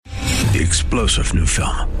The explosive new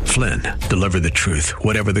film, Flynn, deliver the truth,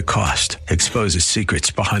 whatever the cost, exposes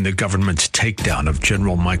secrets behind the government's takedown of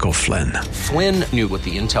General Michael Flynn. Flynn knew what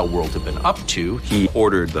the intel world had been up to. He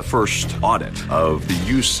ordered the first audit of the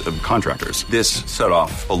use of contractors. This set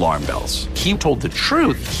off alarm bells. He told the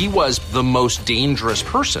truth. He was the most dangerous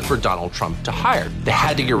person for Donald Trump to hire. They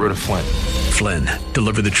had to get rid of Flynn. Flynn,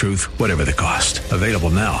 deliver the truth, whatever the cost. Available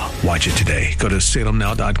now. Watch it today. Go to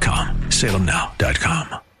salemnow.com.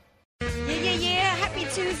 salemnow.com. Yeah. Happy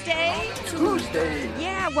Tuesday.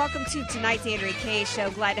 Yeah, welcome to tonight's Andrea Kaye Show.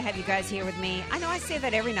 Glad to have you guys here with me. I know I say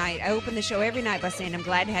that every night. I open the show every night by saying I'm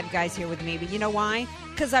glad to have you guys here with me. But you know why?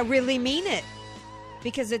 Because I really mean it.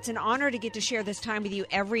 Because it's an honor to get to share this time with you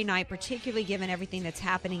every night, particularly given everything that's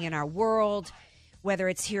happening in our world, whether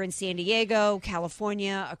it's here in San Diego,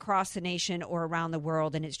 California, across the nation, or around the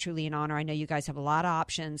world. And it's truly an honor. I know you guys have a lot of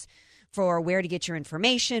options for where to get your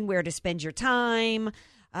information, where to spend your time.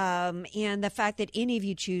 And the fact that any of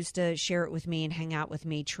you choose to share it with me and hang out with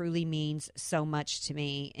me truly means so much to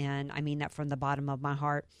me. And I mean that from the bottom of my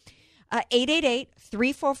heart.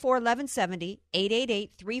 888-344-1170.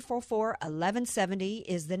 888-344-1170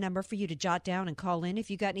 is the number for you to jot down and call in if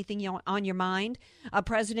you got anything on your mind.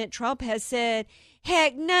 President Trump has said,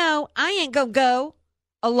 heck no, I ain't going to go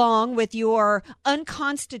along with your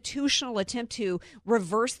unconstitutional attempt to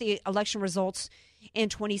reverse the election results in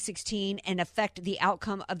 2016 and affect the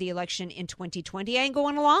outcome of the election in 2020. I ain't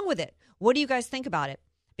going along with it. What do you guys think about it?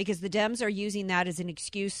 Because the Dems are using that as an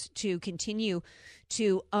excuse to continue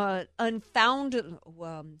to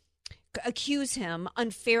accuse him,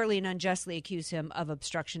 unfairly and unjustly accuse him of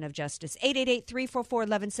obstruction of justice.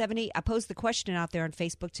 888-344-1170. I posed the question out there on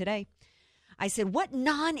Facebook today. I said, what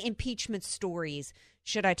non-impeachment stories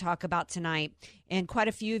should I talk about tonight? And quite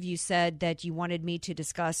a few of you said that you wanted me to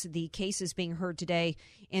discuss the cases being heard today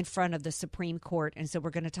in front of the Supreme Court. And so we're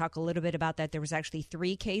going to talk a little bit about that. There was actually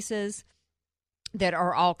 3 cases that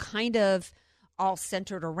are all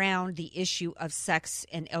centered around the issue of sex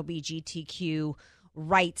and LGBTQ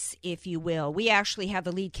rights, if you will. We actually have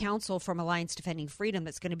the lead counsel from Alliance Defending Freedom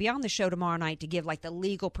that's going to be on the show tomorrow night to give like the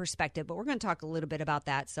legal perspective, but we're going to talk a little bit about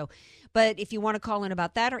that. So, but if you want to call in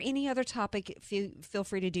about that or any other topic, feel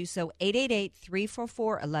free to do so.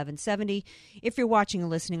 888-344-1170. If you're watching or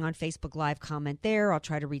listening on Facebook Live, comment there. I'll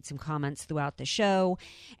try to read some comments throughout the show.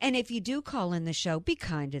 And if you do call in the show, be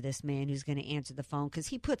kind to this man who's going to answer the phone, because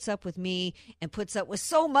he puts up with me and puts up with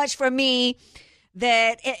so much from me.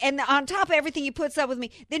 That, and on top of everything he puts up with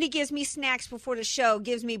me, then he gives me snacks before the show,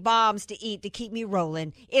 gives me bombs to eat to keep me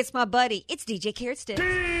rolling. It's my buddy. It's DJ Carrot Stick.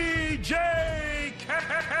 DJ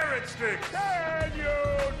Carrot Stick. Can you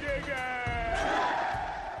dig it?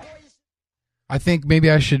 I think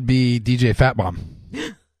maybe I should be DJ Fat Bomb.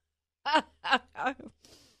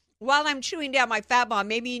 While I'm chewing down my Fat Bomb,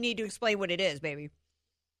 maybe you need to explain what it is, baby.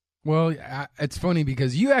 Well, it's funny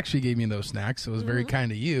because you actually gave me those snacks. So it was very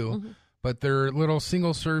kind of you. Mm-hmm. But they're little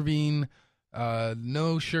single-serving,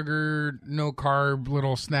 no sugar, no carb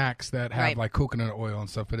little snacks that have like coconut oil and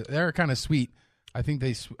stuff. But they're kind of sweet. I think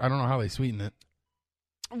I don't know how they sweeten it.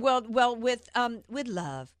 Well, with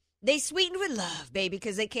love. They sweetened with love, baby,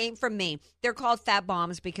 because they came from me. They're called Fat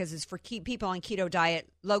Bombs because it's for people on keto diet,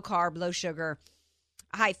 low carb, low sugar,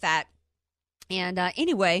 high fat. And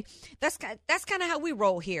anyway, that's kind of how we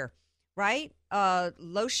roll here. Right?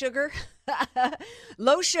 Low sugar,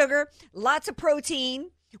 lots of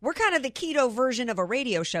protein. We're kind of the keto version of a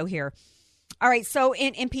radio show here. All right. So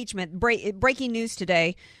in impeachment, breaking news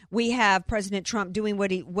today, we have President Trump doing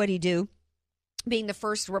what he do, being the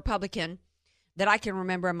first Republican that I can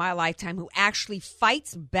remember in my lifetime who actually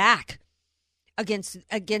fights back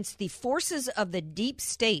against the forces of the deep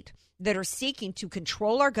state that are seeking to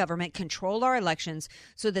control our government, control our elections,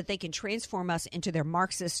 so that they can transform us into their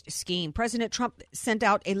Marxist scheme. President Trump sent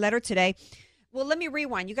out a letter today. Well, let me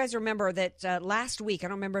rewind. You guys remember that last week, I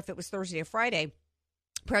don't remember if it was Thursday or Friday,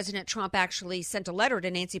 President Trump actually sent a letter to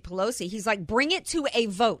Nancy Pelosi. He's like, bring it to a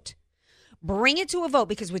vote. Bring it to a vote,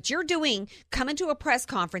 because what you're doing, coming to a press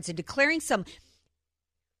conference and declaring some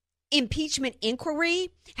impeachment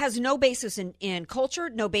inquiry has no basis in culture,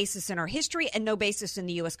 no basis in our history, and no basis in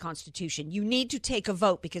the U.S. Constitution. You need to take a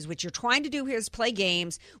vote, because what you're trying to do here is play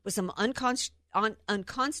games with some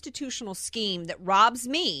unconstitutional scheme that robs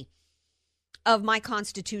me of my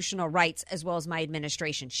constitutional rights as well as my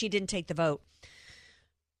administration. She didn't take the vote.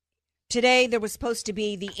 Today, there was supposed to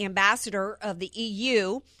be the ambassador of the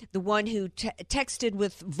EU, the one who texted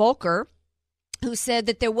with Volker, who said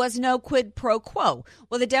that there was no quid pro quo.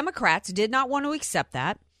 Well, the Democrats did not want to accept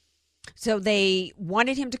that. So they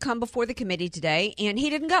wanted him to come before the committee today, and he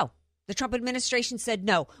didn't go. The Trump administration said,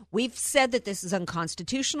 no, we've said that this is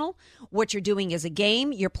unconstitutional. What you're doing is a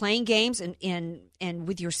game. You're playing games and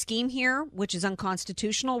with your scheme here, which is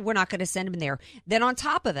unconstitutional, we're not going to send them there. Then on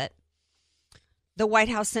top of it, the White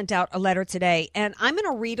House sent out a letter today, and I'm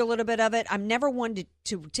going to read a little bit of it. I'm never one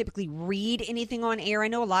to typically read anything on air. I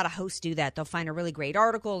know a lot of hosts do that. They'll find a really great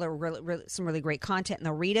article or some really great content, and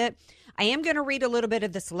they'll read it. I am going to read a little bit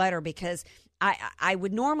of this letter because I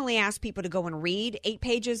would normally ask people to go and read 8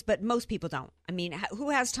 pages, but most people don't. I mean,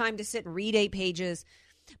 who has time to sit and read 8 pages?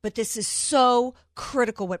 But this is so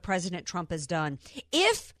critical what President Trump has done.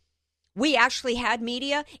 If we actually had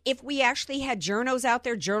media, if we actually had journos out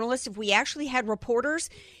there, journalists, if we actually had reporters,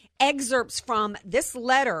 excerpts from this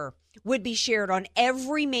letter would be shared on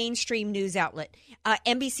every mainstream news outlet.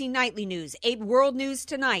 NBC Nightly News, World News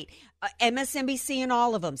Tonight, MSNBC and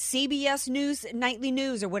all of them, CBS News, Nightly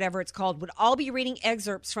News or whatever it's called, would all be reading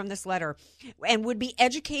excerpts from this letter and would be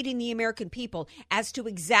educating the American people as to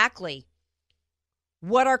exactly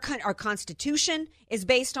what our Constitution is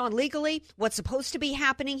based on legally, what's supposed to be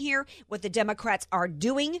happening here, what the Democrats are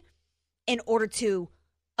doing in order to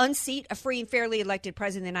unseat a free and fairly elected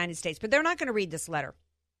president of the United States. But they're not going to read this letter.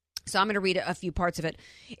 So I'm going to read a few parts of it.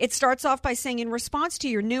 It starts off by saying, in response to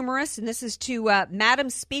your numerous, and this is to Madam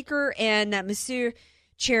Speaker and Monsieur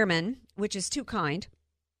Chairman, which is too kind.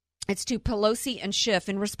 It's to Pelosi and Schiff.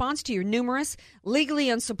 In response to your numerous, legally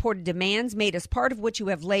unsupported demands made as part of what you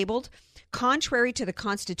have labeled contrary to the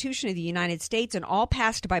Constitution of the United States and all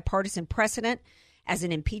past bipartisan precedent as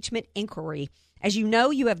an impeachment inquiry. As you know,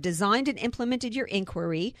 you have designed and implemented your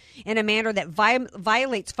inquiry in a manner that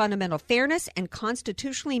violates fundamental fairness and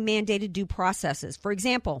constitutionally mandated due processes. For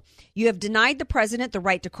example, you have denied the president the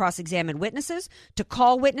right to cross-examine witnesses, to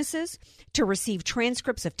call witnesses, to receive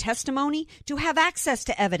transcripts of testimony, to have access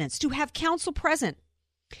to evidence, to have counsel present.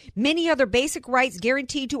 Many other basic rights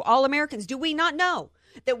guaranteed to all Americans. Do we not know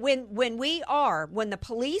that when the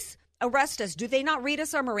police arrest us, do they not read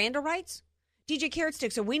us our Miranda rights? DJ Carrot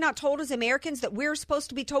Sticks, are we not told as Americans that we're supposed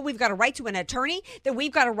to be told we've got a right to an attorney, that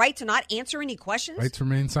we've got a right to not answer any questions? Right to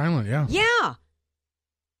remain silent, yeah. Yeah.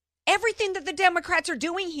 Everything that the Democrats are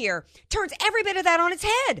doing here turns every bit of that on its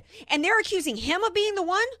head. And they're accusing him of being the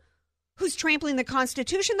one who's trampling the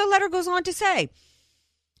Constitution. The letter goes on to say,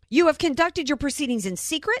 you have conducted your proceedings in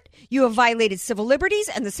secret. You have violated civil liberties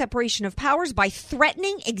and the separation of powers by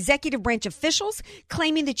threatening executive branch officials,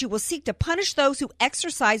 claiming that you will seek to punish those who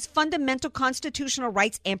exercise fundamental constitutional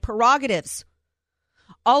rights and prerogatives.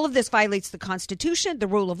 All of this violates the Constitution, the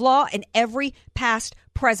rule of law, and every past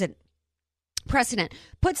precedent.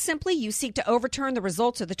 Put simply, you seek to overturn the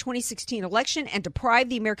results of the 2016 election and deprive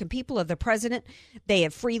the American people of the president they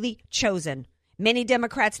have freely chosen. Many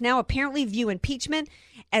Democrats now apparently view impeachment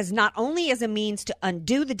as not only as a means to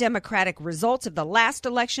undo the democratic results of the last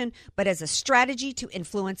election, but as a strategy to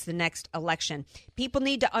influence the next election. People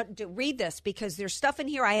need to read this because there's stuff in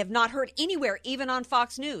here I have not heard anywhere, even on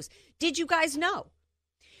Fox News. Did you guys know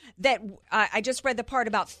that I just read the part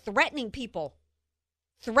about threatening people,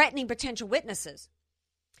 threatening potential witnesses?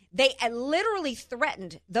 They literally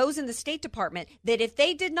threatened those in the State Department that if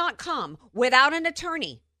they did not come without an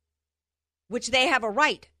attorney, which they have a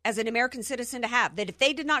right as an American citizen to have, that if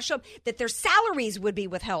they did not show up, that their salaries would be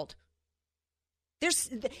withheld.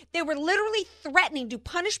 They were literally threatening to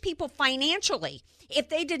punish people financially if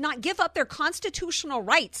they did not give up their constitutional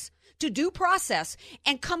rights to due process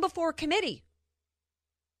and come before a committee.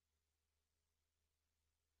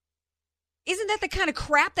 Isn't that the kind of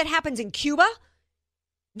crap that happens in Cuba?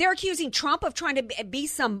 They're accusing Trump of trying to be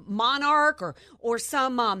some monarch or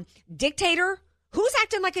some dictator. Who's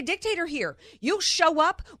acting like a dictator here? You'll show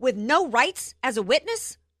up with no rights as a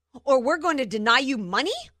witness, or we're going to deny you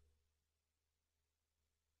money?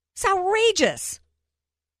 It's outrageous.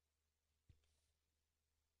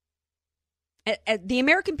 The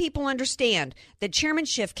American people understand that Chairman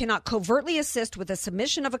Schiff cannot covertly assist with the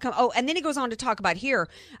submission of a... and then he goes on to talk about here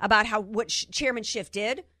about how what Chairman Schiff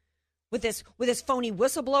did with this phony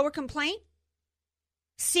whistleblower complaint,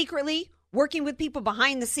 secretly working with people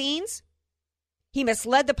behind the scenes. He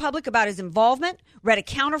misled the public about his involvement, read a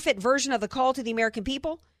counterfeit version of the call to the American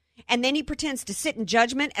people, and then he pretends to sit in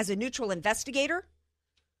judgment as a neutral investigator.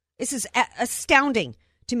 This is astounding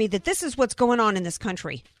to me that this is what's going on in this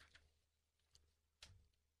country.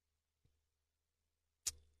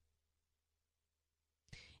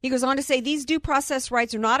 He goes on to say these due process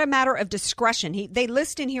rights are not a matter of discretion. They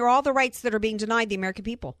list in here all the rights that are being denied the American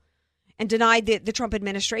people. and denied the Trump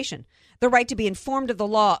administration. The right to be informed of the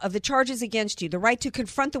law, of the charges against you, the right to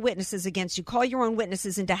confront the witnesses against you, call your own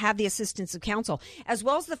witnesses, and to have the assistance of counsel, as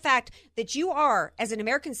well as the fact that you are, as an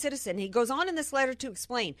American citizen, he goes on in this letter to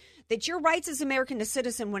explain that your rights as American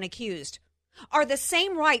citizen when accused are the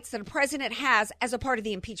same rights that a president has as a part of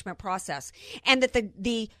the impeachment process, and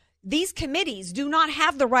that these committees do not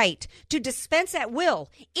have the right to dispense at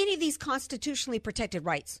will any of these constitutionally protected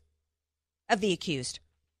rights of the accused.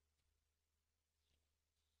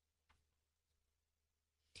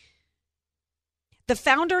 The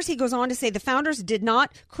founders, he goes on to say, the founders did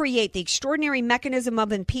not create the extraordinary mechanism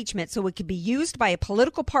of impeachment so it could be used by a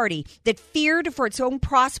political party that feared for its own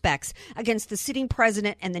prospects against the sitting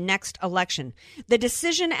president and the next election. The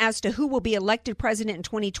decision as to who will be elected president in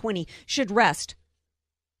 2020 should rest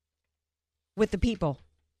with the people.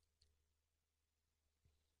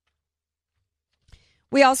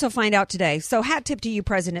 We also find out today, so hat tip to you,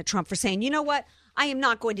 President Trump, for saying, you know what? I am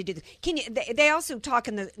not going to do this. They also talk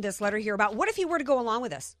in this letter here about what if he were to go along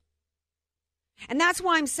with this? And that's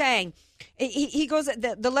why I'm saying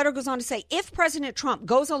the letter goes on to say, if President Trump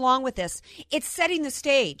goes along with this, it's setting the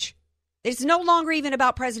stage. It's no longer even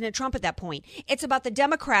about President Trump at that point. It's about the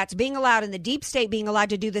Democrats being allowed and the deep state being allowed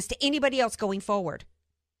to do this to anybody else going forward.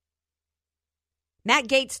 Matt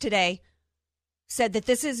Gaetz today said that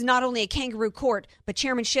this is not only a kangaroo court, but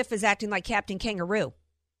Chairman Schiff is acting like Captain Kangaroo.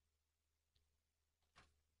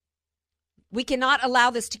 We cannot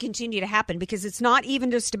allow this to continue to happen because it's not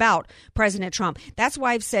even just about President Trump. That's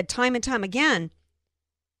why I've said time and time again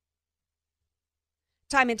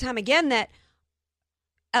that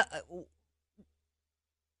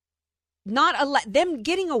them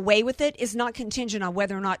getting away with it is not contingent on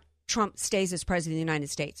whether or not Trump stays as president of the United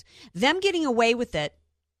States. Them getting away with it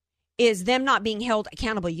is them not being held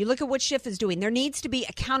accountable. You look at what Schiff is doing. There needs to be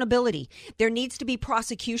accountability. There needs to be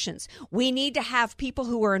prosecutions. We need to have people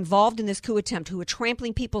who are involved in this coup attempt, who are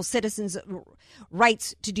trampling people's citizens'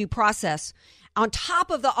 rights to due process, on top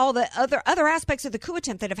of all the other aspects of the coup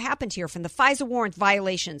attempt that have happened here, from the FISA warrant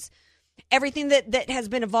violations, everything that has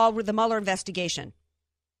been involved with the Mueller investigation.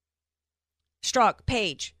 Strzok,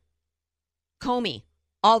 Page, Comey.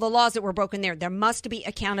 All the laws that were broken there. There must be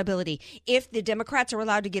accountability. If the Democrats are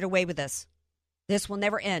allowed to get away with this, this will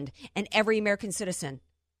never end. And every American citizen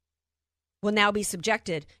will now be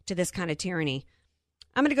subjected to this kind of tyranny.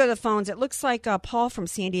 I'm going to go to the phones. It looks like Paul from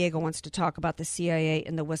San Diego wants to talk about the CIA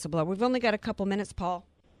and the whistleblower. We've only got a couple minutes, Paul.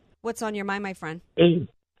 What's on your mind, my friend? Hey,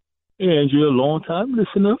 Andrea, a long-time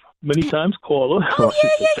listener, many times caller. Oh,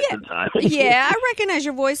 yeah. Yeah, I recognize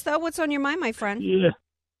your voice, though. What's on your mind, my friend? Yeah.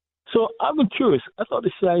 So I've been curious. I thought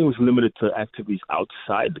the CIA was limited to activities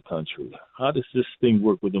outside the country. How does this thing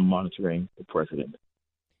work with them monitoring the president?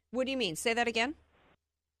 What do you mean? Say that again.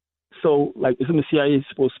 So, isn't the CIA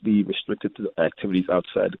supposed to be restricted to activities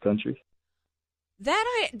outside the country?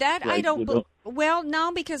 I don't. Well,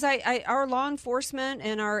 no, because our law enforcement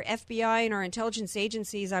and our FBI and our intelligence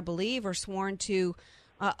agencies, I believe, are sworn to,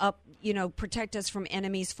 protect us from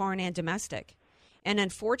enemies, foreign and domestic. And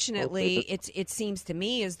unfortunately, it seems to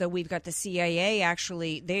me as though we've got the CIA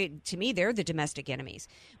actually, they're the domestic enemies.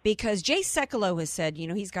 Because Jay Sekulow has said,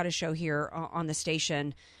 he's got a show here on the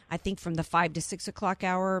station, I think from the 5 to 6 o'clock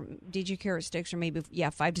hour, DJ Carrot Sticks, or maybe,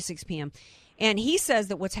 5 to 6 p.m. And he says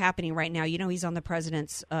that what's happening right now, he's on the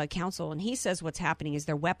president's council, and he says what's happening is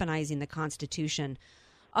they're weaponizing the Constitution,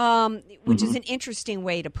 which is an interesting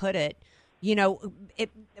way to put it.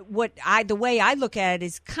 The way I look at it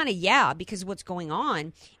is kind of, because what's going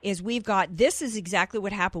on is this is exactly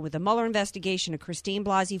what happened with the Mueller investigation of Christine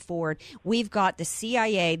Blasey Ford. We've got the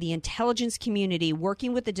CIA, the intelligence community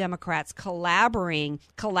working with the Democrats, collaborating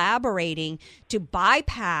to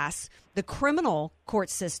bypass the criminal court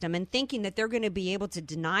system and thinking that they're going to be able to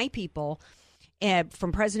deny people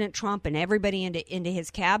from President Trump and everybody into his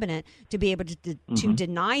cabinet to be able to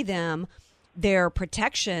deny them their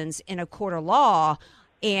protections in a court of law.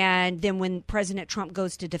 And then when President Trump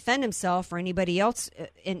goes to defend himself, or anybody else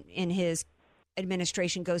in his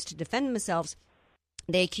administration goes to defend themselves,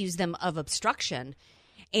 they accuse them of obstruction.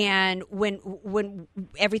 And when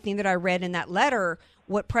everything that I read in that letter,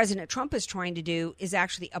 what President Trump is trying to do is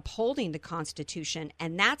actually upholding the Constitution,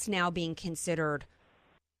 and that's now being considered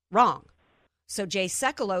wrong. So Jay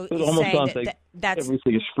Sekulow is saying that's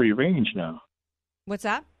everything is free range now. What's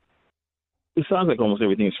that? It sounds like almost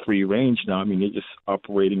everything is free range now. I mean, they're just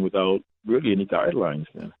operating without really any guidelines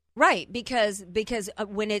now. Right, because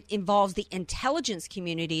when it involves the intelligence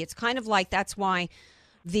community, it's kind of like that's why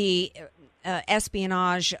the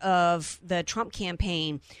espionage of the Trump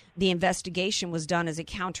campaign, the investigation was done as a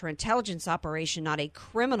counterintelligence operation, not a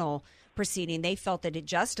criminal proceeding. They felt that it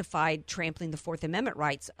justified trampling the Fourth Amendment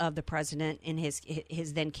rights of the president and his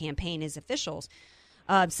then campaign, his officials,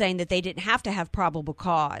 saying that they didn't have to have probable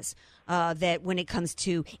cause. That when it comes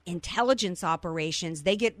to intelligence operations,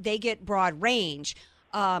 they get broad range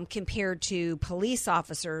compared to police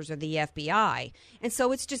officers or the FBI, and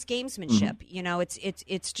so it's just gamesmanship.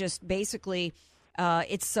 It's just basically.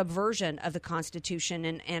 It's subversion of the Constitution,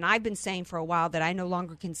 and I've been saying for a while that I no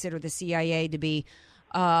longer consider the CIA to be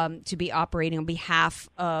operating on behalf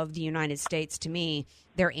of the United States. To me,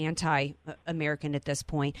 they're anti-American at this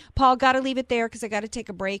point. Paul, got to leave it there because I got to take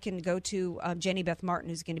a break and go to Jenny Beth Martin,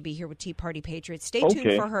 who's going to be here with Tea Party Patriots. Stay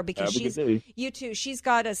tuned for her because she's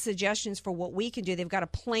got suggestions for what we can do. They've got a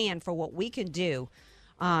plan for what we can do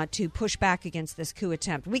to push back against this coup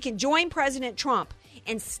attempt. We can join President Trump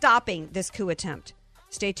in stopping this coup attempt.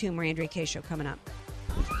 Stay tuned. We're Andrea Kaye Show coming up.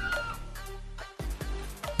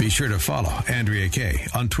 Be sure to follow Andrea Kaye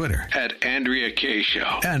on Twitter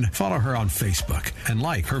 @AndreaKayeShow. and follow her on Facebook and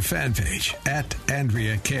like her fan page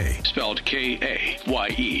 @AndreaKaye. Spelled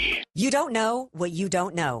Kaye. You don't know what you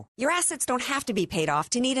don't know. Your assets don't have to be paid off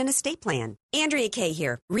to need an estate plan. Andrea Kaye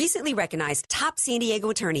here. Recently recognized top San Diego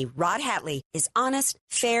attorney Rod Hatley is honest,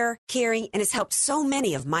 fair, caring, and has helped so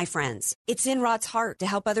many of my friends. It's in Rod's heart to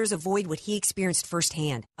help others avoid what he experienced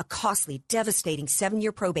firsthand, a costly, devastating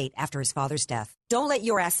 7-year probate after his father's death. Don't let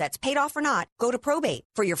your assets, paid off or not, go to probate.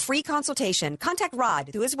 For your free consultation, contact Rod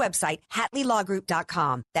through his website,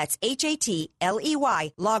 HatleyLawGroup.com. That's HATLEY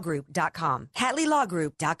lawgroup.com.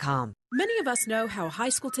 HatleyLawGroup.com. Many of us know how high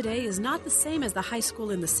school today is not the same as the high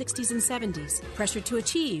school in the 60s and 70s. Pressure to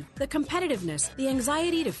achieve, the competitiveness, the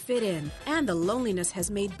anxiety to fit in, and the loneliness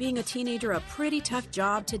has made being a teenager a pretty tough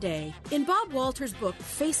job today. In Bob Walter's book,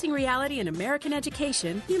 Facing Reality in American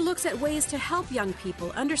Education, he looks at ways to help young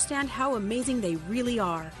people understand how amazing they really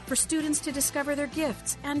are, for students to discover their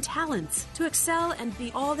gifts and talents, to excel and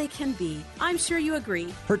be all they can be. I'm sure you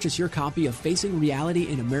agree. Purchase your copy of Facing Reality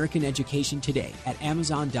in American Education today at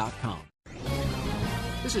Amazon.com.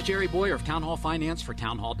 This is Jerry Boyer of Town Hall Finance for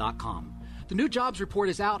townhall.com. The new jobs report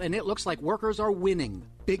is out, and it looks like workers are winning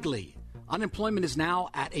bigly. Unemployment is now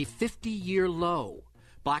at a 50-year low.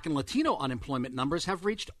 Black and Latino unemployment numbers have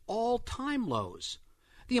reached all-time lows.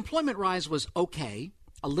 The employment rise was okay,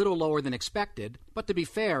 a little lower than expected, but to be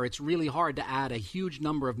fair, it's really hard to add a huge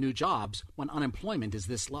number of new jobs when unemployment is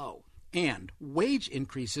this low. And wage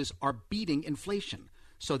increases are beating inflation,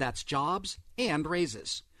 so that's jobs and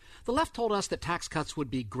raises. The left told us that tax cuts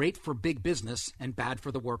would be great for big business and bad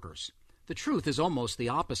for the workers. The truth is almost the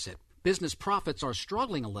opposite. Business profits are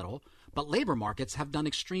struggling a little, but labor markets have done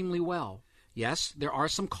extremely well. Yes, there are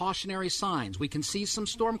some cautionary signs. We can see some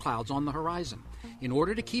storm clouds on the horizon. In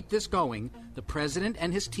order to keep this going, the president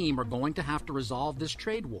and his team are going to have to resolve this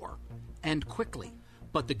trade war, and quickly.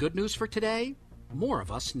 But the good news for today, more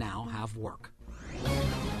of us now have work.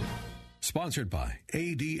 Sponsored by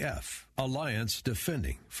ADF, Alliance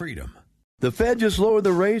Defending Freedom. The Fed just lowered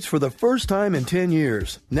the rates for the first time in 10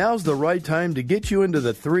 years. Now's the right time to get you into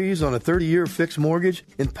the 3s on a 30-year fixed mortgage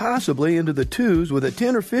and possibly into the 2s with a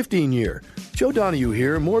 10 or 15-year. Joe Donahue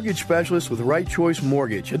here, mortgage specialist with Right Choice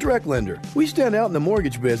Mortgage, a direct lender. We stand out in the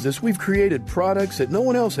mortgage business. We've created products that no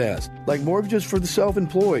one else has, like mortgages for the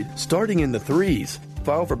self-employed, starting in the 3s.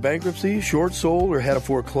 Filed for bankruptcy, short sold, or had a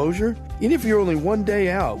foreclosure? Even if you're only one day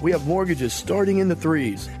out, we have mortgages starting in the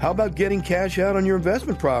 3s. How about getting cash out on your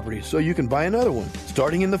investment property so you can buy another one,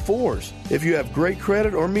 starting in the 4s? If you have great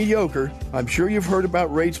credit or mediocre, I'm sure you've heard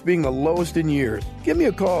about rates being the lowest in years. Give me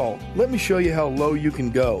a call. Let me show you how low you can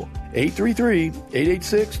go.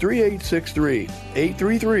 833-886-3863.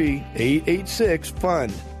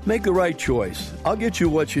 833-886-FUND. Make the right choice. I'll get you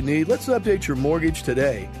what you need. Let's update your mortgage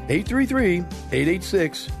today.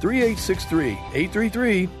 833-886-3863.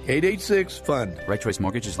 833-886-FUND. Right Choice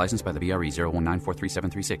Mortgage is licensed by the BRE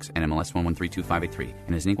 019433736 and MLS 1132583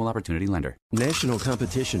 and is an equal opportunity lender. National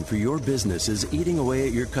competition for your business is eating away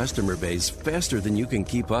at your customer base faster than you can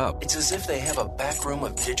keep up. It's as if they have a back room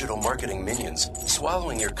of digital marketing minions,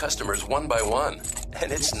 swallowing your customers one by one.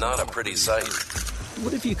 And it's not a pretty sight.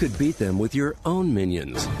 What if you could beat them with your own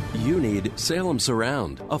minions? You need Salem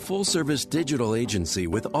Surround, a full-service digital agency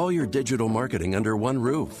with all your digital marketing under one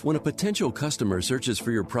roof. When a potential customer searches for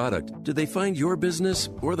your product, do they find your business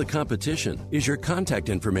or the competition? Is your contact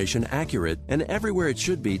information accurate and everywhere it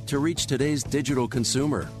should be to reach today's digital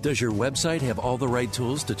consumer? Does your website have all the right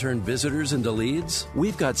tools to turn visitors into leads?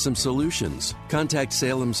 We've got some solutions. Contact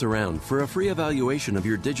Salem Surround for a free evaluation of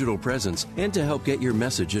your digital presence and to help get your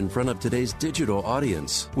message in front of today's digital audience.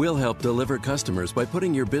 audience. We'll help deliver customers by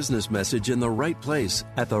putting your business message in the right place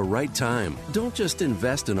at the right time. Don't just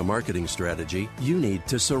invest in a marketing strategy. You need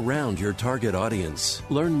to surround your target audience.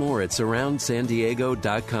 Learn more at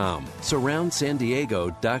surroundsandiego.com.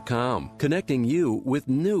 Surroundsandiego.com. Connecting you with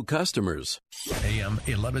new customers. AM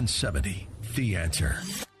 1170, The Answer.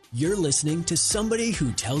 You're listening to somebody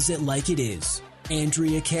who tells it like it is.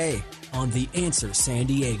 Andrea Kaye on The Answer San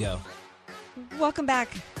Diego. Welcome back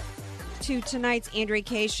to tonight's Andrea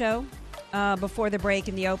Kaye Show. Before the break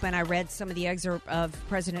in the open, I read some of the excerpt of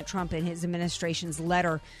President Trump and his administration's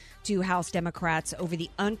letter to House Democrats over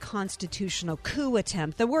the unconstitutional coup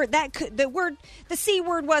attempt. The C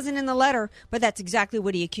word wasn't in the letter, but that's exactly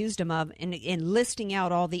what he accused him of in listing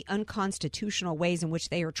out all the unconstitutional ways in which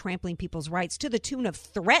they are trampling people's rights to the tune of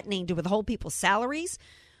threatening to withhold people's salaries.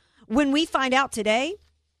 When we find out today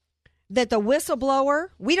that the whistleblower,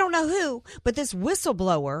 we don't know who, but this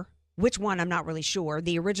whistleblower, which one, I'm not really sure,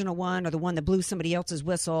 the original one or the one that blew somebody else's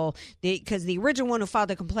whistle, because the original one who filed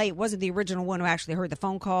the complaint wasn't the original one who actually heard the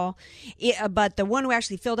phone call, but the one who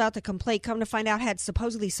actually filled out the complaint, come to find out, had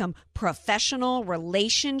supposedly some professional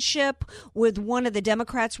relationship with one of the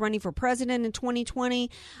Democrats running for president in 2020.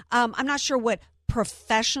 I'm not sure what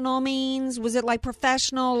professional means. Was it like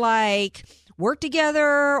professional, like work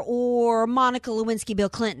together, or Monica Lewinsky, Bill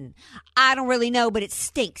Clinton? I don't really know, but it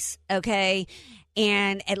stinks, okay?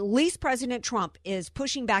 And at least President Trump is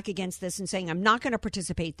pushing back against this and saying, I'm not going to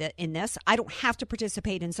participate in this. I don't have to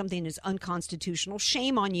participate in something that's unconstitutional.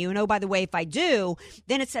 Shame on you. And oh, by the way, if I do,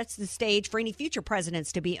 then it sets the stage for any future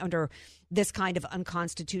presidents to be under this kind of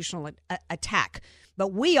unconstitutional attack.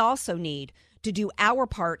 But we also need to do our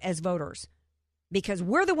part as voters, because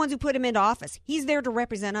we're the ones who put him into office. He's there to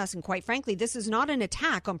represent us. And quite frankly, this is not an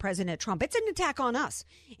attack on President Trump. It's an attack on us.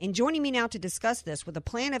 And joining me now to discuss this with a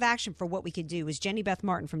plan of action for what we could do is Jenny Beth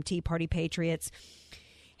Martin from Tea Party Patriots.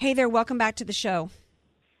 Hey there. Welcome back to the show.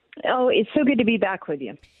 Oh, it's so good to be back with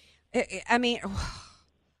you. I mean,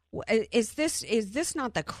 is this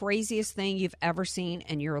not the craziest thing you've ever seen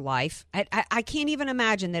in your life? I can't even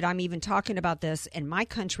imagine that I'm even talking about this in my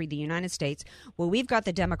country, the United States, where we've got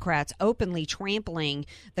the Democrats openly trampling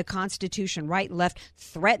the Constitution right and left,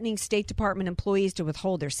 threatening State Department employees to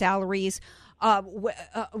withhold their salaries.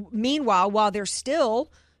 Meanwhile, while they're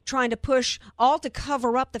still trying to push all to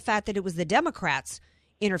cover up the fact that it was the Democrats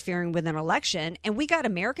interfering with an election, and we got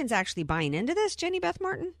Americans actually buying into this, Jenny Beth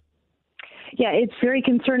Martin? Yeah, it's very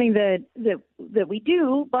concerning that we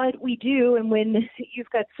do, but we do. And when you've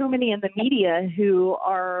got so many in the media who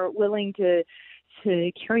are willing to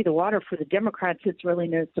carry the water for the Democrats, it's really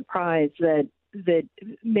no surprise that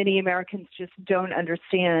many Americans just don't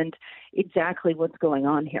understand exactly what's going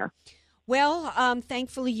on here. Well,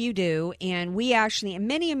 thankfully you do, and we actually, and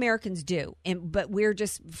many Americans do, but we're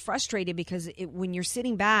just frustrated because when you're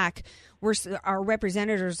sitting back, our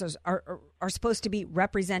representatives are supposed to be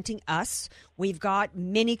representing us. We've got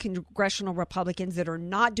many congressional Republicans that are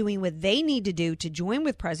not doing what they need to do to join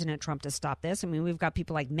with President Trump to stop this. I mean, we've got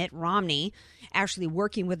people like Mitt Romney actually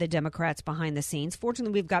working with the Democrats behind the scenes.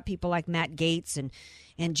 Fortunately, we've got people like Matt Gaetz and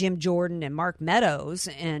Jim Jordan and Mark Meadows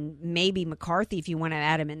and maybe McCarthy, if you want to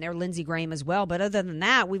add him in there, Lindsey Graham as well. But other than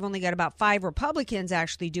that, we've only got about 5 Republicans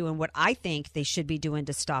actually doing what I think they should be doing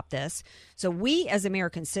to stop this. So we as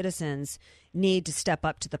American citizens need to step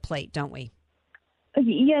up to the plate, don't we?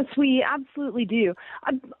 Yes, we absolutely do.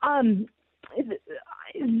 At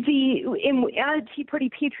Tea Party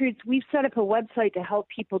Patriots, we've set up a website to help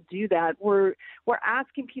people do that. We're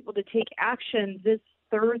asking people to take action this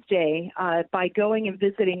Thursday by going and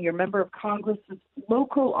visiting your member of Congress's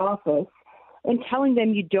local office and telling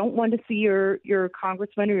them you don't want to see your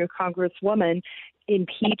congressman or your congresswoman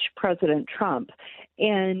impeach President Trump.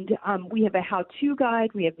 And we have a how-to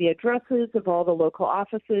guide. We have the addresses of all the local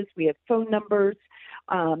offices. We have phone numbers.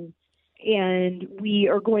 And we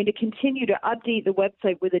are going to continue to update the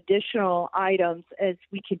website with additional items as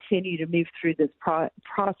we continue to move through this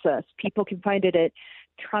process. People can find it at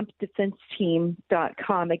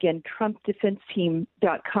TrumpDefenseTeam.com. Again,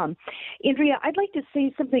 TrumpDefenseTeam.com. Andrea, I'd like to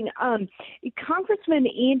say something. Congressman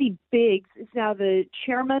Andy Biggs is now the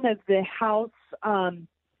chairman of the House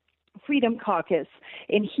Freedom Caucus,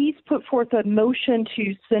 and he's put forth a motion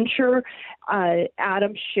to censure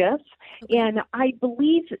Adam Schiff. And I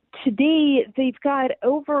believe today they've got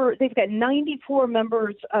 94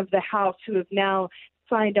 members of the House who have now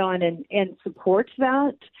signed on and support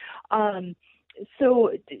that.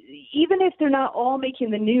 So even if they're not all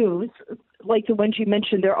making the news, like the ones you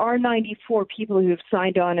mentioned, there are 94 people who have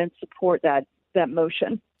signed on and support that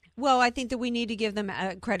motion. Well, I think that we need to give them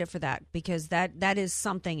credit for that, because that is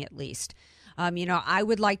something at least. I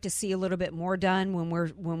would like to see a little bit more done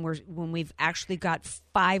when we've actually got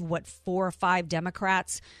 4 or 5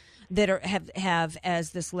 Democrats that have,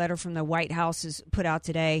 as this letter from the White House is put out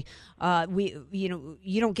today.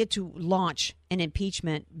 You don't get to launch an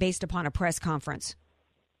impeachment based upon a press conference,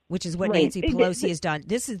 which is what Nancy Pelosi has done.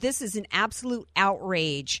 This is an absolute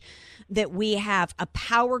outrage that we have a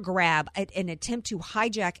power grab, an attempt to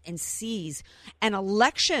hijack and seize an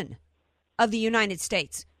election of the United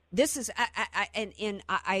States. This is, am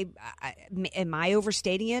I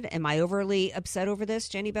overstating it? Am I overly upset over this,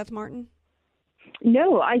 Jenny Beth Martin?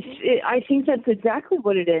 No, I think that's exactly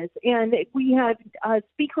what it is. And we have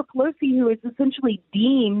Speaker Pelosi, who has essentially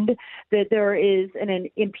deemed that there is an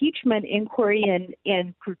impeachment inquiry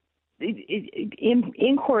and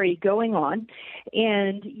inquiry going on,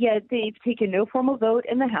 and yet they've taken no formal vote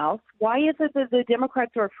in the House. Why is it that the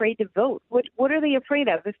Democrats are afraid to vote? What are they afraid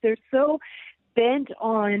of? If they're so bent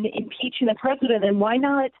on impeaching the president, then why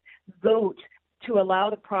not vote to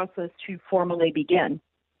allow the process to formally begin?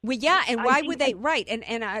 Well, yeah, and why would they? Right,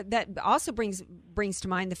 and that also brings to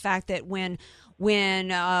mind the fact that when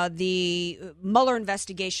the Mueller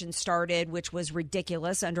investigation started, which was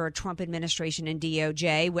ridiculous under a Trump administration and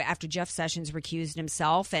DOJ, after Jeff Sessions recused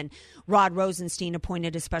himself and Rod Rosenstein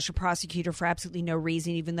appointed a special prosecutor for absolutely no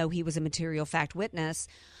reason, even though he was a material fact witness,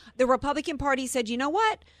 the Republican Party said, you know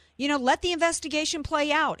what? Let the investigation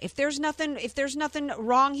play out. If there's nothing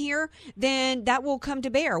wrong here, then that will come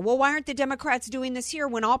to bear. Well, why aren't the Democrats doing this here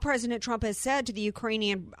when all President Trump has said to the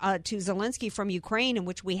Ukrainian, to Zelensky from Ukraine, in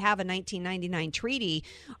which we have a 1999 treaty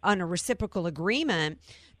on a reciprocal agreement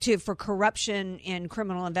for corruption in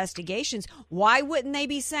criminal investigations? Why wouldn't they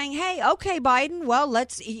be saying, hey, okay, Biden, well,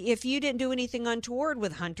 if you didn't do anything untoward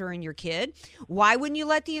with Hunter and your kid, why wouldn't you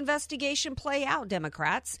let the investigation play out,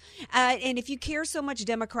 Democrats? And if you care so much,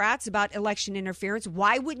 Democrats, about election interference,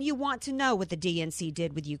 why wouldn't you want to know what the DNC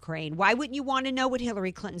did with Ukraine? Why wouldn't you want to know what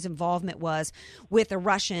Hillary Clinton's involvement was with the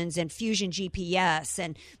Russians and Fusion GPS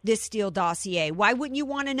and this Steele dossier? Why wouldn't you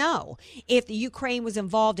want to know if the Ukraine was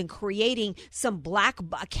involved in creating some black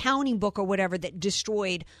accounting book or whatever that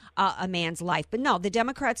destroyed a man's life? But no, the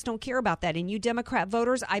Democrats don't care about that. And you Democrat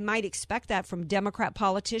voters, I might expect that from Democrat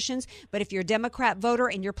politicians. But if you're a Democrat voter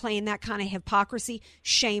and you're playing that kind of hypocrisy,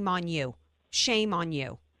 shame on you. Shame on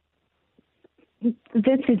you.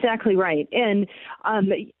 That's exactly right. And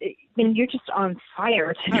you're just on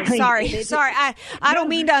fire tonight. Oh, sorry. I don't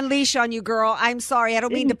mean to unleash on you, girl. I'm sorry. I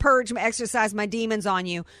don't mean to exercise my demons on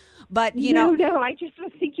you. But, No, I just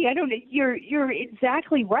was thinking, you're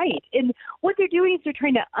exactly right. And what they're doing is they're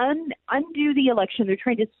trying to undo the election. They're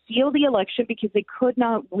trying to steal the election because they could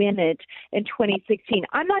not win it in 2016.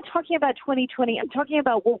 I'm not talking about 2020. I'm talking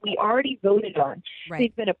about what we already voted on. Right.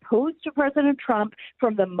 They've been opposed to President Trump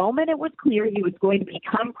from the moment it was clear he was going to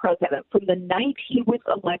become president, from the night he was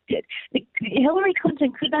elected. Hillary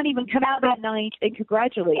Clinton could not even come out that night and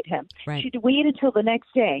congratulate him. Right. She had to wait until the next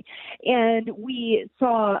day. And we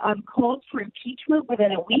saw calls for impeachment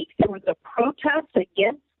within a week. There was a protest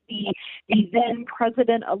against the then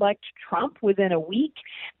President-elect Trump within a week.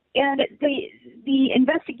 And the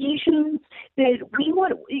investigations that we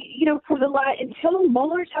want, until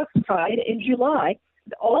Mueller testified in July,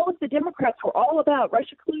 all of the Democrats were all about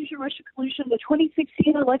Russia collusion, the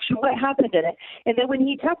 2016 election, what happened in it. And then when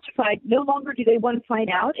he testified, no longer do they want to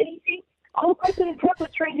find out anything. All President Trump was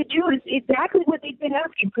trying to do is exactly what they've been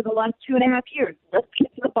asking for the last 2.5 years. Let's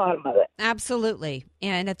get to the bottom of it. Absolutely.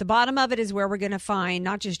 And at the bottom of it is where we're going to find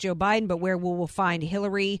not just Joe Biden, but where we will find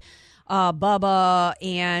Hillary, Bubba,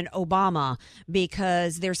 and Obama,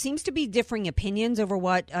 because there seems to be differing opinions over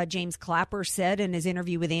what James Clapper said in his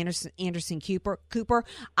interview with Anderson Cooper.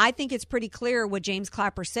 I think it's pretty clear what James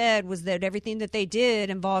Clapper said was that everything that they did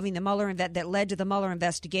involving the Mueller that led to the Mueller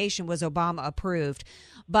investigation was Obama approved.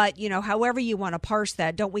 But, however you want to parse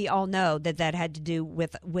that, don't we all know that had to do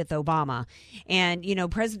with Obama? And,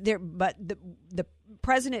 the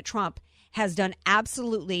President Trump has done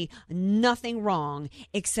absolutely nothing wrong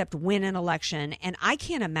except win an election. And I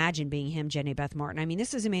can't imagine being him, Jenny Beth Martin. I mean,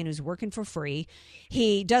 this is a man who's working for free.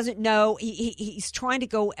 He doesn't know. He's trying to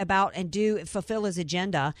go about and fulfill his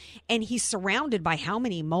agenda. And he's surrounded by how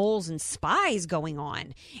many moles and spies going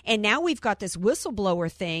on. And now we've got this whistleblower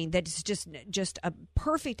thing that's just a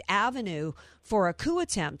perfect avenue for a coup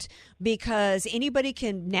attempt, because anybody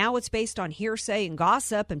can, now it's based on hearsay and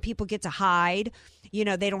gossip, and people get to hide.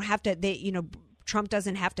 They don't have to, Trump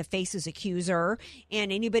doesn't have to face his accuser,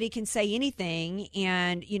 and anybody can say anything.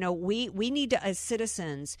 And, we need to, as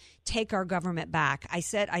citizens, take our government back. I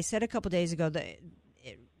said a couple days ago that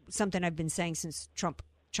something I've been saying since Trump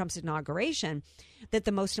Trump's inauguration, that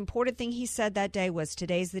the most important thing he said that day was,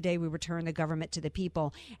 today's the day we return the government to the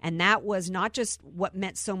people. And that was not just what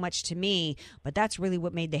meant so much to me, but that's really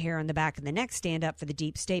what made the hair on the back of the neck stand up for the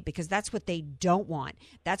deep state, because that's what they don't want.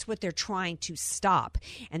 That's what they're trying to stop.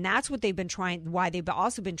 And that's what they've been trying, why they've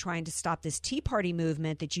also been trying to stop this Tea Party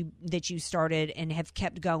movement that you started and have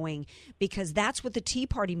kept going, because that's what the Tea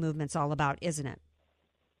Party movement's all about, isn't it?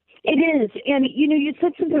 It is. And, you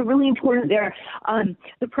said something really important there.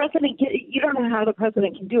 The president, you don't know how the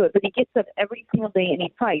president can do it, but he gets up every single day and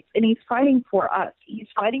he fights. And he's fighting for us. He's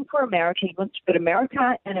fighting for America. He wants to put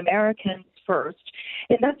America and Americans first.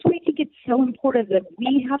 And that's why I think it's so important that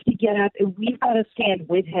we have to get up and we've got to stand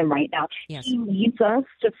with him right now. Yes. He needs us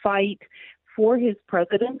to fight for his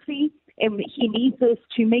presidency, and he needs us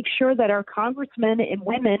to make sure that our congressmen and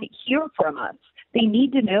women hear from us. They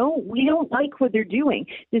need to know we don't like what they're doing.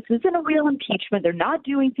 This isn't a real impeachment. They're not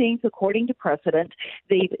doing things according to precedent.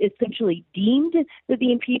 They've essentially deemed that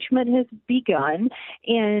the impeachment has begun,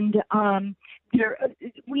 and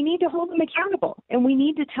we need to hold them accountable, and we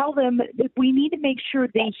need to tell them that we need to make sure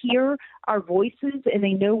they hear our voices and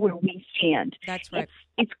they know where we stand. That's right.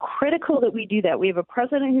 It's critical that we do that. We have a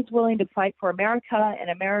president who's willing to fight for America and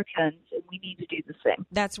Americans, and we need to do the same.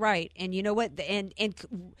 That's right. And you know what? And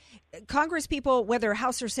Congress people, whether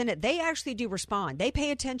House or Senate, they actually do respond. They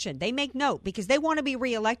pay attention. They make note because they want to be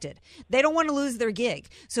reelected. They don't want to lose their gig.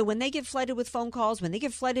 So when they get flooded with phone calls, when they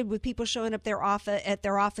get flooded with people showing up at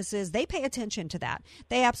their offices, they pay attention to that.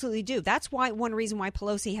 They absolutely do. That's why one reason why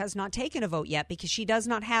Pelosi has not taken a vote yet, because she does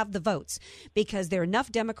not have the votes, because there are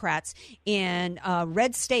enough Democrats in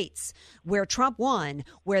red states where Trump won,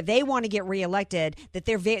 where they want to get reelected, that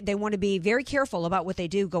they want to be very careful about what they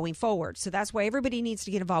do going forward. So that's why everybody needs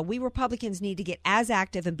to get involved. We Republicans need to get as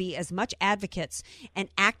active and be as much advocates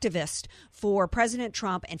and activists for President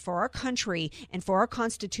Trump and for our country and for our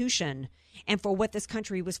Constitution and for what this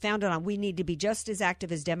country was founded on. We need to be just as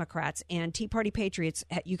active as Democrats. And Tea Party Patriots,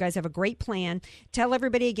 you guys have a great plan. Tell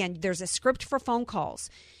everybody again, there's a script for phone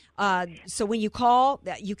calls. So when you call,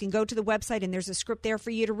 you can go to the website and there's a script there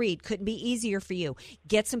for you to read. Couldn't be easier for you.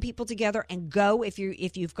 Get some people together and go. If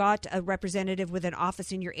you've got a representative with an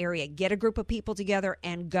office in your area, get a group of people together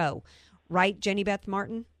and go. Right, Jenny Beth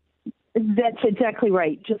Martin? That's exactly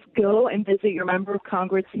right. Just go and visit your member of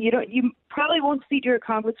Congress. You probably won't speak to your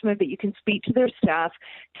congressman, but you can speak to their staff.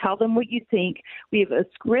 Tell them what you think. We have a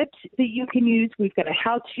script that you can use. We've got a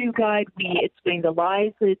how-to guide. We explain the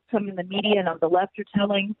lies that some in the media and on the left are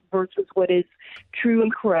telling versus what is true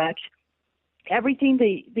and correct. Everything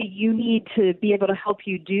that you need to be able to help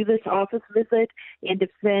you do this office visit and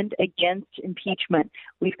defend against impeachment,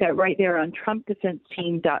 we've got right there on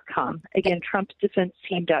TrumpDefenseTeam.com. Again,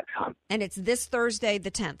 TrumpDefenseTeam.com. And it's this Thursday,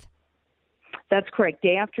 the 10th. That's correct.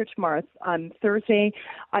 Day after tomorrow, on Thursday,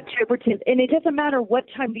 October 10th. And it doesn't matter what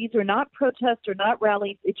time. These are not protests or not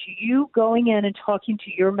rallies. It's you going in and talking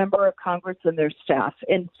to your member of Congress and their staff.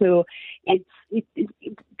 And so it's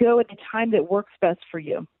go at a time that works best for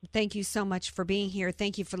you. Thank you so much for being here.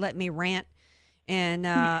 Thank you for letting me rant. And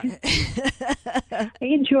I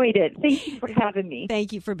enjoyed it. Thank you for having me.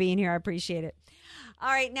 Thank you for being here. I appreciate it. All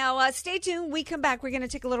right, now stay tuned. We come back. We're going to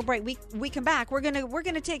take a little break. We come back. We're going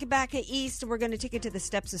to take it back east. We're going to take it to the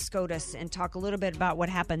steps of SCOTUS and talk a little bit about what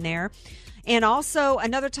happened there. And also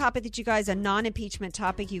another topic that you guys, a non-impeachment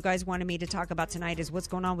topic you guys wanted me to talk about tonight is what's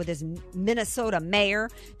going on with this Minnesota mayor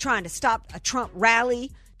trying to stop a Trump rally,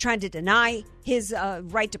 trying to deny his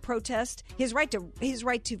right to protest, his right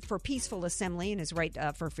to for peaceful assembly, and his right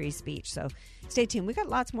for free speech. So stay tuned. We got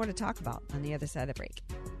lots more to talk about on the other side of the break.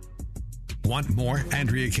 Want more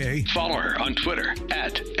Andrea Kaye? Follow her on Twitter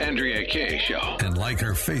 @AndreaKaye and like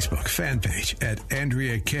her Facebook fan page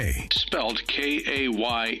 @AndreaKaye. Spelled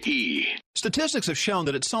Kaye. Statistics have shown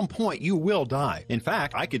that at some point you will die. In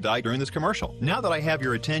fact, I could die during this commercial. Now that I have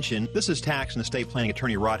your attention, this is tax and estate planning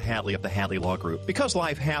attorney Rod Hatley of the Hatley Law Group. Because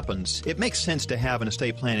life happens, it makes sense to have an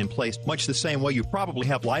estate plan in place, much the same way you probably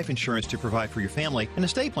have life insurance to provide for your family. An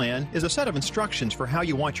estate plan is a set of instructions for how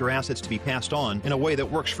you want your assets to be passed on in a way that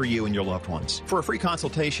works for you and your loved ones. For a free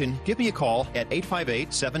consultation, give me a call at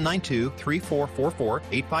 858-792-3444,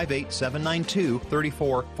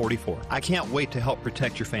 858-792-3444. I can't wait to help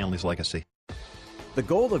protect your family's legacy. The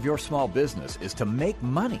goal of your small business is to make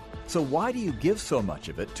money. So why do you give so much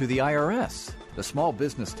of it to the IRS? The Small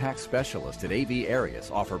Business Tax Specialists at AV Arias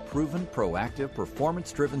offer proven, proactive,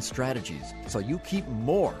 performance-driven strategies so you keep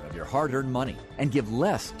more of your hard-earned money and give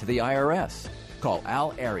less to the IRS. Call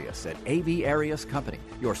Al Arias at AV Arias Company,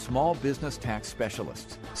 your small business tax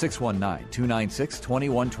specialists.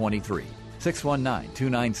 619-296-2123.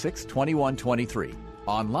 619-296-2123.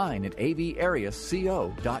 Online at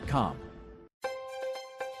avareasco.com.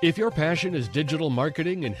 If your passion is digital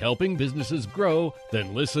marketing and helping businesses grow,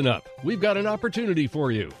 then listen up. We've got an opportunity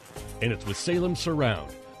for you. And it's with Salem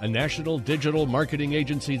Surround, a national digital marketing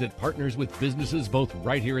agency that partners with businesses both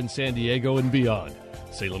right here in San Diego and beyond.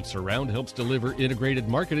 Salem Surround helps deliver integrated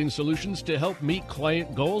marketing solutions to help meet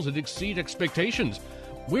client goals and exceed expectations.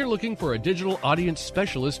 We're looking for a digital audience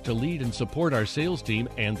specialist to lead and support our sales team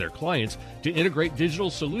and their clients to integrate digital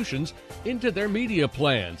solutions into their media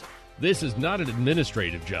plans. This is not an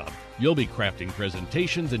administrative job. You'll be crafting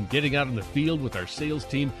presentations and getting out in the field with our sales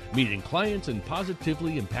team, meeting clients and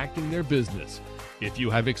positively impacting their business. If you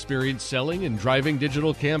have experience selling and driving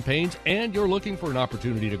digital campaigns and you're looking for an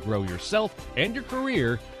opportunity to grow yourself and your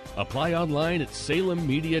career, apply online at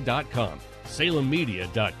salemmedia.com.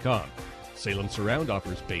 salemmedia.com. Salem Surround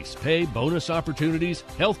offers base pay, bonus opportunities,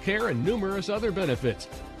 health care, and numerous other benefits.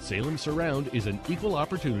 Salem Surround is an equal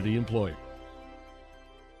opportunity employer.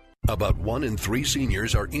 About 1 in 3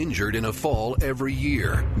 seniors are injured in a fall every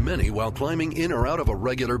year, many while climbing in or out of a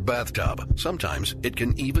regular bathtub. Sometimes it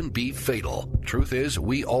can even be fatal. Truth is,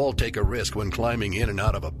 we all take a risk when climbing in and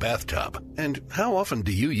out of a bathtub. And how often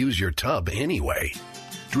do you use your tub anyway?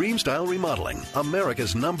 Dreamstyle Remodeling,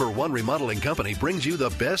 America's #1 remodeling company, brings you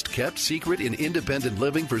the best-kept secret in independent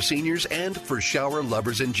living for seniors and for shower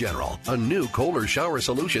lovers in general. A new Kohler shower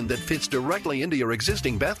solution that fits directly into your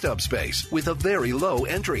existing bathtub space with a very low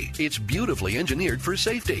entry. It's beautifully engineered for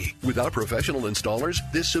safety. Without professional installers,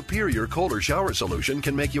 this superior Kohler shower solution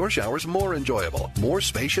can make your showers more enjoyable, more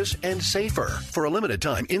spacious, and safer. For a limited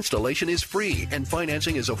time, installation is free and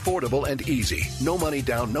financing is affordable and easy. No money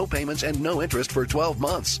down, no payments, and no interest for 12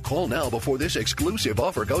 months. Call now before this exclusive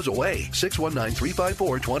offer goes away.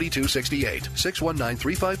 619-354-2268.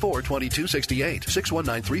 619-354-2268.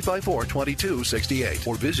 619-354-2268.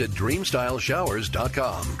 Or visit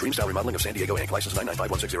DreamStyleShowers.com. Dreamstyle Remodeling of San Diego, Inc. License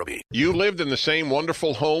 995-160B. You lived in the same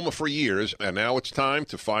wonderful home for years, and now it's time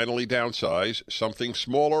to finally downsize. Something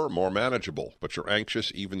smaller, more manageable. But you're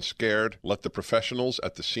anxious, even scared? Let the professionals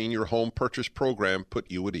at the Senior Home Purchase Program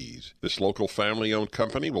put you at ease. This local family-owned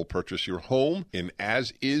company will purchase your home in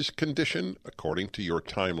as-is condition according to your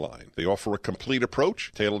timeline. They offer a complete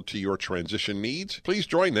approach tailored to your transition needs. Please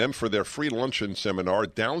join them for their free luncheon seminar,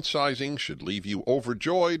 Downsizing Should Leave You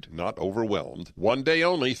Overjoyed, Not Overwhelmed. One day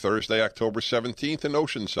only, Thursday, October 17th in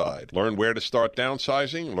Oceanside. Learn where to start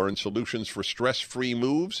downsizing, learn solutions for stress-free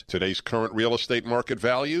moves, today's current real estate market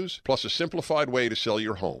values, plus a simplified way to sell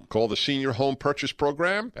your home. Call the Senior Home Purchase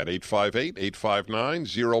Program at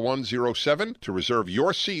 858-859-0107 to reserve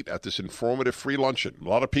your seat at this informative free luncheon. A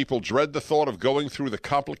lot of people dread the thought of going through the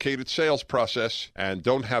complicated sales process and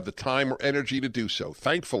don't have the time or energy to do so.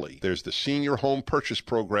 Thankfully, there's the Senior Home Purchase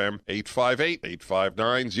Program,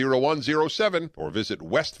 858-859-0107, or visit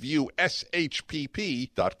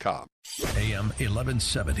westviewshpp.com. AM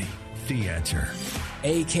 1170, The Answer.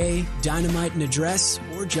 AK, Dynamite and Address,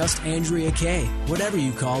 or just Andrea K. Whatever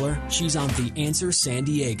you call her, she's on The Answer San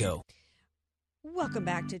Diego. Welcome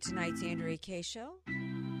back to tonight's Andrea K. Show.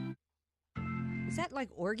 Is that like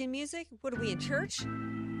organ music? What are we in church?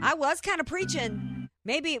 I was kind of preaching.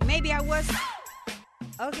 Maybe I was.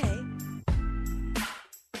 Okay.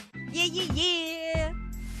 Yeah.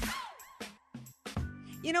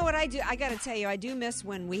 You know what I do? I got to tell you, I do miss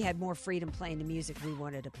when we had more freedom playing the music we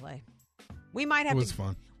wanted to play. We might have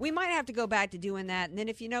fun. We might have to go back to doing that. And then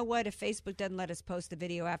if Facebook doesn't let us post the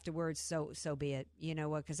video afterwards, so be it. You know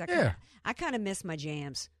what? Because I kind of miss my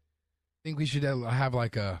jams. I think we should have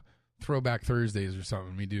like a Throwback Thursdays or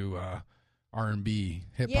something. We do R&B,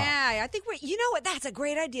 hip hop. Yeah, I think you know what? That's a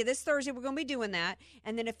great idea. This Thursday we're going to be doing that.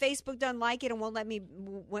 And then if Facebook doesn't like it and won't let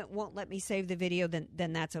me save the video,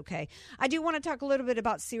 then that's okay. I do want to talk a little bit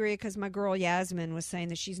about Syria because my girl Yasmin was saying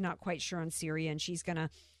that she's not quite sure on Syria and she's gonna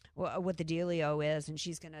what the dealio is and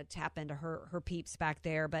she's gonna tap into her peeps back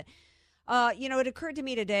there, but. It occurred to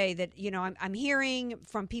me today that, I'm hearing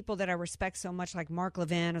from people that I respect so much, like Mark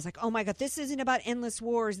Levin. I was like, oh, my God, this isn't about endless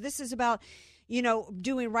wars. This is about,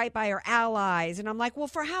 doing right by our allies. And I'm like, well,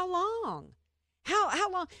 for how long? How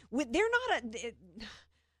long?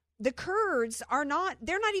 The Kurds they're not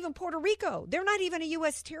even Puerto Rico. They're not even a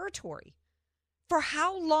U.S. territory. For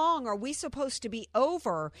how long are we supposed to be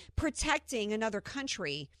over protecting another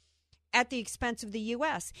country at the expense of the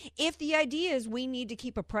U.S.? If the idea is we need to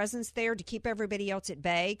keep a presence there to keep everybody else at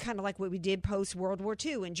bay, kind of like what we did post-World War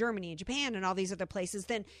II in Germany and Japan and all these other places,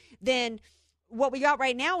 then what we got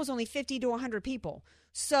right now is only 50 to 100 people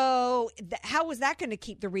So how is that going to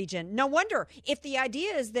keep the region? No wonder if the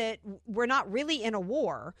idea is that we're not really in a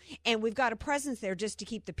war and we've got a presence there just to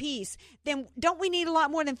keep the peace, then don't we need a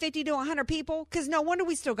lot more than 50 to 100 people? Because no wonder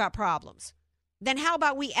we still got problems. Then how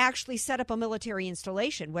about we actually set up a military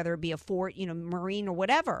installation, whether it be a fort, Marine or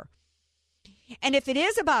whatever? And if it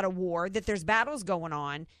is about a war, that there's battles going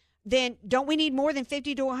on, then don't we need more than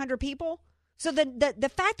 50 to 100 people? So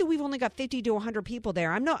the fact that we've only got 50 to 100 people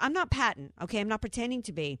there, I'm not patent, okay? I'm not pretending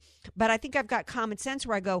to be, but I think I've got common sense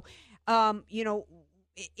where I go,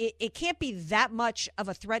 it can't be that much of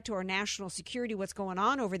a threat to our national security what's going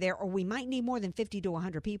on over there, or we might need more than 50 to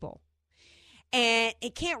 100 people. And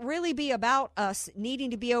it can't really be about us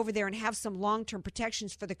needing to be over there and have some long-term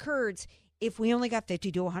protections for the Kurds if we only got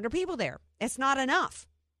 50 to 100 people there. It's not enough.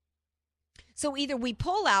 So either we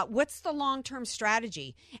pull out, what's the long-term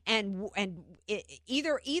strategy? And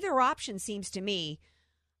either option seems to me,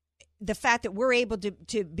 the fact that we're able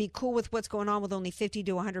to be cool with what's going on with only 50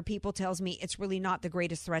 to 100 people tells me it's really not the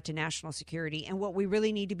greatest threat to national security. And what we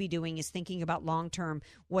really need to be doing is thinking about long-term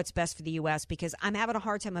what's best for the U.S., because I'm having a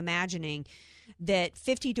hard time imagining that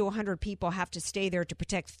 50 to 100 people have to stay there to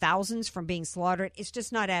protect thousands from being slaughtered. It's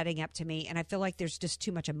just not adding up to me, and I feel like there's just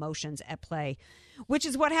too much emotions at play, which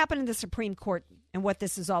is what happened in the Supreme Court and what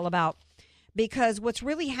this is all about. Because what's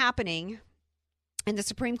really happening in the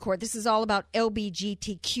Supreme Court, this is all about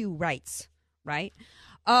LGBTQ rights, right?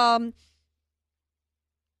 I'm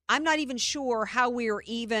not even sure how we're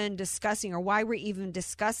even discussing or why we're even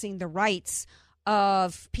discussing the rights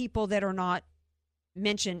of people that are not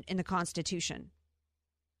mentioned in the Constitution,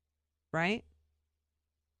 right?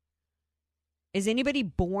 Is anybody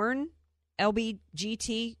born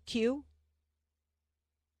LGBTQ?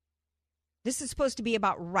 This is supposed to be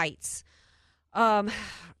about rights.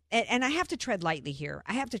 And I have to tread lightly here.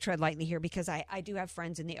 Because I do have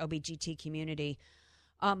friends in the LGBT community.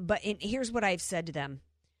 But here's what I've said to them.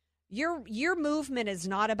 Your movement is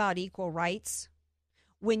not about equal rights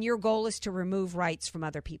when your goal is to remove rights from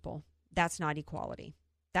other people. That's not equality.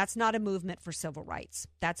 That's not a movement for civil rights.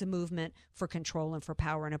 That's a movement for control and for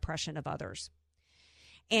power and oppression of others.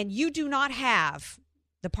 And you do not have,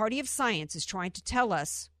 the party of science is trying to tell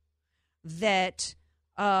us that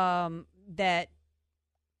that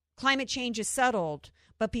climate change is settled,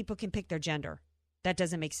 but people can pick their gender. That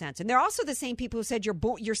doesn't make sense. And they're also the same people who said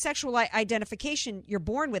your sexual identification, you're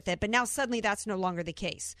born with it, but now suddenly that's no longer the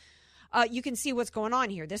case. You can see what's going on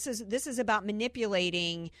here. This is about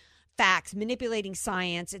manipulating facts, manipulating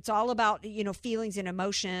science. It's all about, feelings and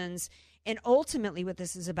emotions. And ultimately what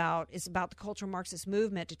this is about the cultural Marxist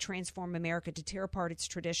movement to transform America, to tear apart its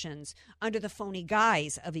traditions under the phony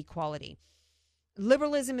guise of equality.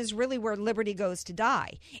 Liberalism is really where liberty goes to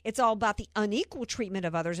die. It's all about the unequal treatment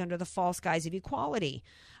of others under the false guise of equality.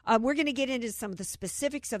 We're going to get into some of the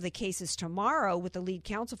specifics of the cases tomorrow with the lead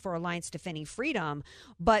counsel for Alliance Defending Freedom.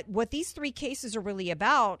 But what these three cases are really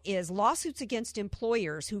about is lawsuits against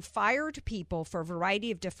employers who fired people for a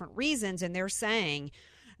variety of different reasons. And they're saying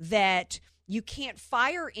that you can't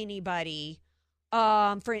fire anybody.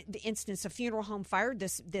 For instance, a funeral home fired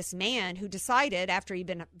this man who decided after he'd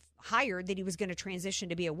been hired that he was going to transition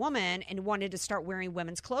to be a woman and wanted to start wearing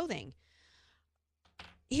women's clothing.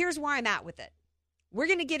 Here's where I'm at with it. We're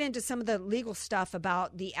going to get into some of the legal stuff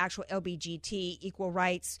about the actual LGBT, equal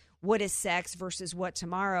rights, what is sex versus what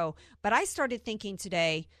tomorrow. But I started thinking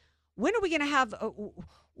today, when are we going to have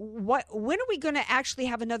when are we going to actually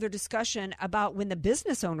have another discussion about when the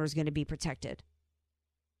business owner is going to be protected?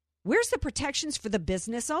 Where's the protections for the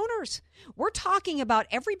business owners? We're talking about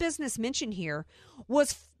every business mentioned here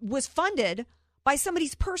was funded by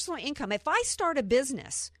somebody's personal income. If I start a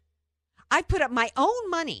business, I put up my own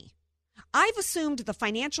money. I've assumed the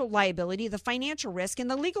financial liability, the financial risk,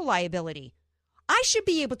 and the legal liability. I should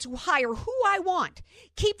be able to hire who I want,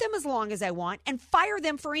 keep them as long as I want, and fire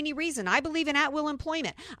them for any reason. I believe in at-will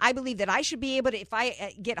employment. I believe that I should be able to, if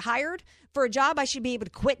I get hired for a job, I should be able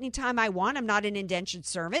to quit anytime I want. I'm not an indentured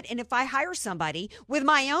servant. And if I hire somebody with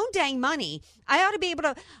my own dang money, I ought to be able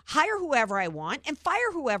to hire whoever I want and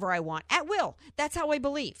fire whoever I want at will. That's how I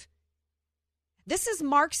believe. This is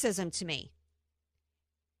Marxism to me.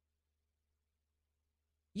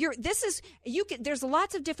 There's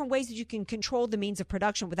lots of different ways that you can control the means of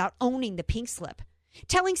production without owning the pink slip.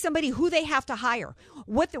 Telling somebody who they have to hire,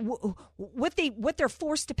 what they're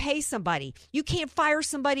forced to pay somebody. You can't fire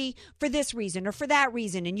somebody for this reason or for that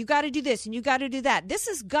reason, and you got to do this and you got to do that. This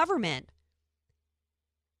is government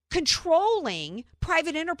controlling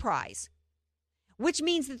private enterprise, which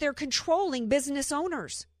means that they're controlling business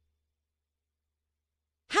owners.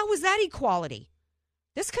 How is that equality?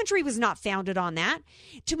 This country was not founded on that.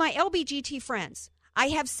 To my LGBT friends, I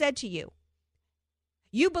have said to you,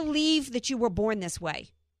 you believe that you were born this way.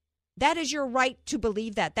 That is your right to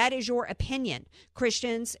believe that. That is your opinion.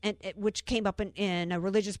 Christians, and which came up in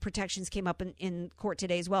religious protections came up in court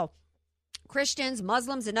today as well. Christians,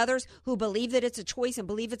 Muslims, and others who believe that it's a choice and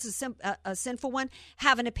believe it's a sinful one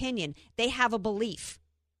have an opinion. They have a belief.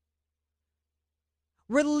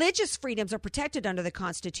 Religious freedoms are protected under the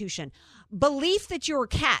Constitution. Belief that you're a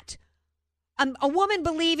cat. A woman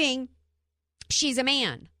believing she's a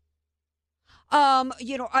man.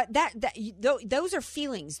 Those are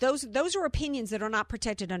feelings. Those are opinions that are not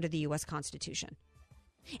protected under the U.S. Constitution.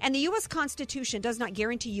 And the U.S. Constitution does not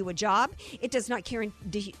guarantee you a job. It does not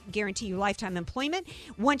guarantee you lifetime employment.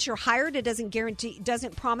 Once you're hired, it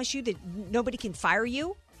doesn't promise you that nobody can fire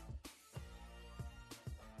you.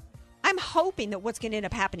 I'm hoping that what's going to end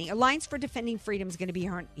up happening, Alliance for Defending Freedom is going to be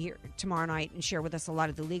here tomorrow night and share with us a lot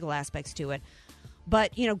of the legal aspects to it.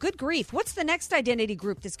 But, good grief. What's the next identity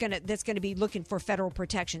group that's going to be looking for federal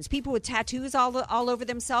protections? People with tattoos all over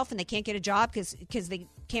themselves and they can't get a job because they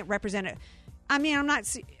can't represent it. I mean,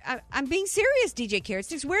 I'm being serious, DJ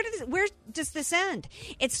Carrots. Where does this end?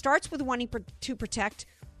 It starts with wanting to protect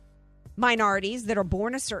minorities that are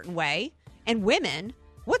born a certain way and women.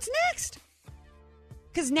 What's next?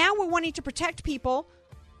 Because now we're wanting to protect people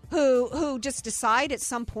who just decide at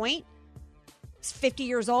some point, 50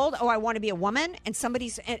 years old, I want to be a woman, and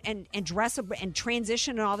somebody's and dress and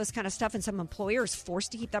transition and all this kind of stuff, and some employer is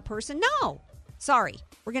forced to keep that person. No, sorry,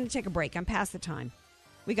 we're going to take a break. I'm past the time.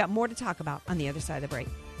 We got more to talk about on the other side of the break.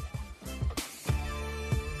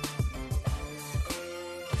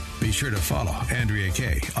 Be sure to follow Andrea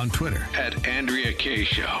Kaye on Twitter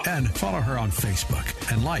 @AndreaKaye and follow her on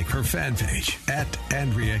Facebook and like her fan page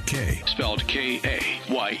 @AndreaKaye. Spelled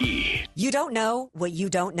Kaye. You don't know what you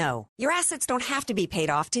don't know. Your assets don't have to be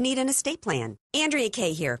paid off to need an estate plan. Andrea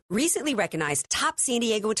Kaye here. Recently recognized top San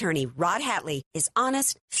Diego attorney Rod Hatley is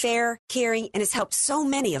honest, fair, caring, and has helped so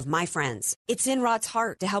many of my friends. It's in Rod's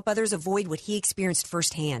heart to help others avoid what he experienced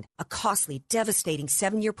firsthand, a costly, devastating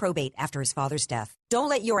 7-year probate after his father's death. Don't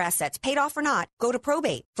let your assets, paid off or not, go to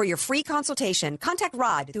probate. For your free consultation, contact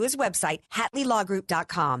Rod through his website,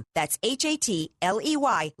 HatleyLawGroup.com. That's HATLEY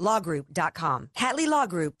lawgroup.com.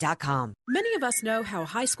 HatleyLawGroup.com. Many of us know how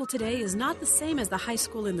high school today is not the same as the high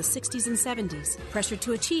school in the 60s and 70s. Pressure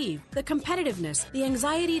to achieve, the competitiveness, the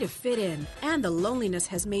anxiety to fit in, and the loneliness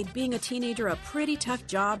has made being a teenager a pretty tough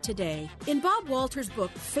job today. In Bob Walter's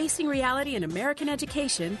book, Facing Reality in American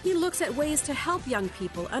Education, he looks at ways to help young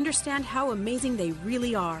people understand how amazing they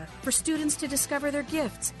really are, for students to discover their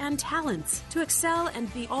gifts and talents, to excel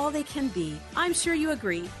and be all they can be. I'm sure you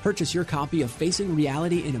agree. Purchase your copy of Facing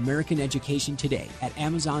Reality in American Education today at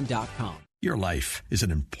Amazon.com. Your life is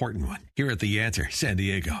an important one. Here at The Answer San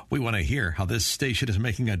Diego, we want to hear how this station is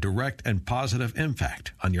making a direct and positive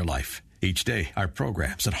impact on your life. Each day, our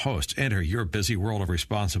programs and hosts enter your busy world of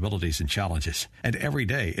responsibilities and challenges. And every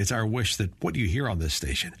day, it's our wish that what you hear on this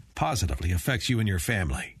station positively affects you and your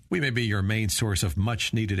family. We may be your main source of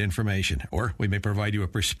much-needed information, or we may provide you a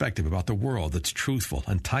perspective about the world that's truthful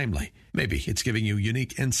and timely. Maybe it's giving you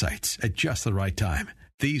unique insights at just the right time.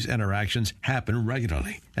 These interactions happen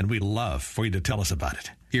regularly, and we'd love for you to tell us about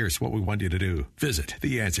it. Here's what we want you to do. Visit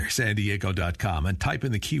theanswersandiego.com and type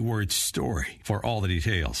in the keyword story for all the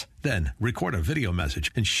details. Then record a video message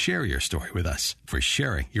and share your story with us. For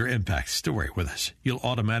sharing your impact story with us, you'll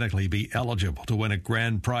automatically be eligible to win a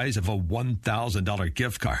grand prize of a $1,000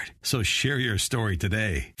 gift card. So share your story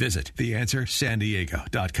today. Visit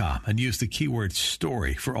theanswersandiego.com and use the keyword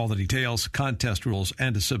story for all the details, contest rules,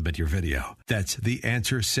 and to submit your video. That's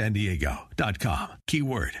theanswersandiego.com.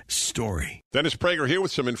 Keyword story. Dennis Prager here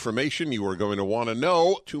with some information you are going to want to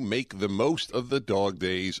know to make the most of the dog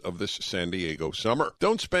days of this San Diego summer.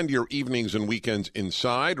 Don't spend your evenings and weekends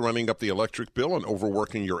inside, running up the electric bill and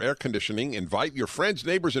overworking your air conditioning. Invite your friends,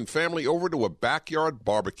 neighbors, and family over to a backyard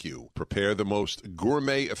barbecue. Prepare the most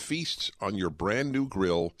gourmet feasts on your brand new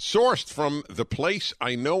grill, sourced from the place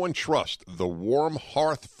I know and trust, the Warm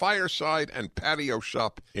Hearth Fireside and Patio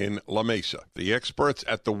Shop in La Mesa. The experts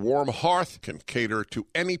at the Warm Hearth can cater to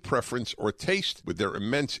any preference or taste with their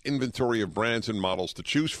immense inventory of brands and models to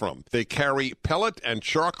choose from. They carry pellet and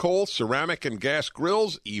charcoal, ceramic and gas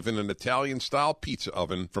grills, even an Italian-style pizza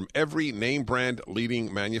oven from every name brand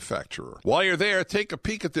leading manufacturer. While you're there, take a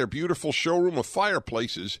peek at their beautiful showroom of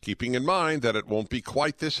fireplaces, keeping in mind that it won't be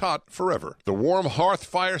quite this hot forever. The Warm Hearth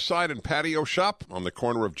Fireside and Patio Shop on the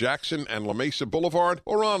corner of Jackson and La Mesa Boulevard,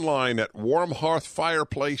 or online at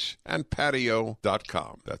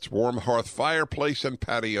warmhearthfireplaceandpatio.com. That's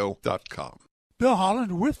warmhearthfireplaceandpatio.com. Bill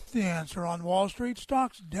Holland with the answer on Wall Street.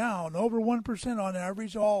 Stocks down over 1% on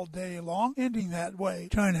average all day long, ending that way.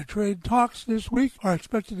 China trade talks this week are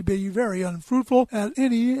expected to be very unfruitful at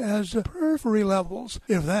any as periphery levels,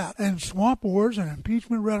 if that. And swamp wars and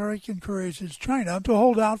impeachment rhetoric encourages China to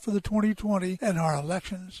hold out for the 2020 and our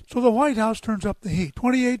elections. So the White House turns up the heat.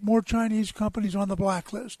 28 more Chinese companies on the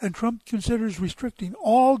blacklist, and Trump considers restricting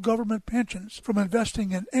all government pensions from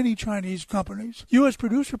investing in any Chinese companies. U.S.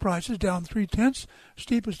 producer prices down 0.3%,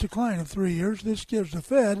 steepest decline of 3 years. This gives the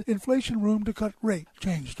Fed inflation room to cut rate.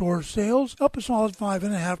 Chain store sales up a solid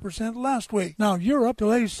 5.5% last week. Now Europe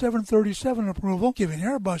delays 737 approval, giving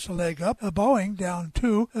Airbus a leg up. Boeing down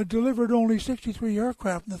 2, delivered only 63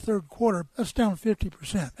 aircraft in the third quarter. That's down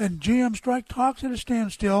 50%. And GM strike talks at a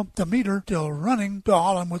standstill. The meter still running. Bill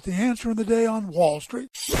Holland with the answer of the day on Wall Street.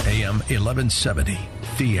 AM 1170,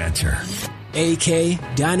 The Answer. AK,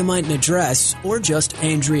 Dynamite and Address, or just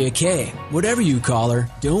Andrea Kaye. Whatever you call her,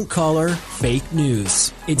 don't call her fake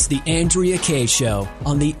news. It's the Andrea Kaye Show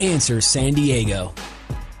on The Answer San Diego.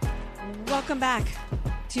 Welcome back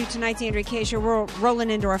to tonight's Andrea Kaye Show. We're rolling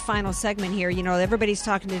into our final segment here. You know, everybody's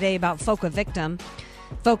talking today about FOCA victim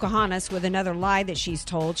Pocahontas with another lie that she's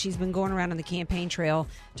told. She's been going around on the campaign trail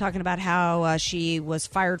talking about how she was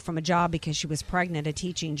fired from a job because she was pregnant, a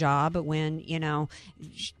teaching job, when, you know,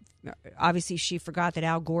 obviously she forgot that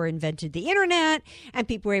Al Gore invented the internet, and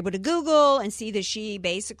people were able to Google and see that she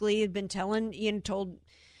basically had been told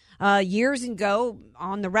years ago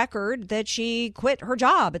on the record that she quit her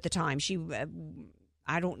job at the time.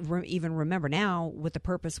 I don't even remember now what the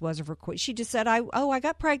purpose was of her quit. She just said, I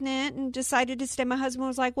got pregnant and decided to stay. My husband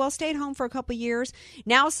was like, well, stay at home for a couple of years.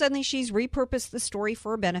 Now suddenly she's repurposed the story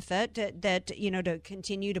for a benefit that you know, to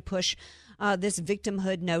continue to push this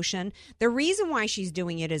victimhood notion. The reason why she's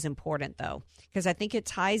doing it is important, though, because I think it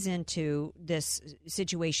ties into this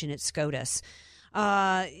situation at SCOTUS.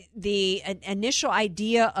 The initial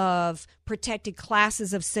idea of protected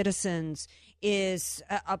classes of citizens is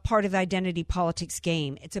a part of the identity politics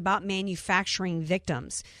game. It's about manufacturing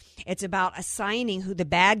victims. It's about assigning who the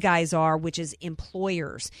bad guys are, which is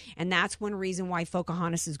employers. And that's one reason why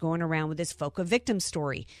Pocahontas is going around with this FOCA victim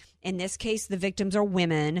story. In this case, the victims are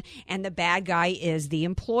women, and the bad guy is the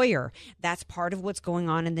employer. That's part of what's going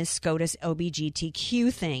on in this SCOTUS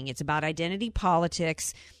LGBTQ thing. It's about identity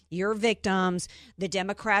politics. You're victims. The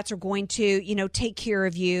Democrats are going to, you know, take care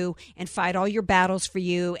of you and fight all your battles for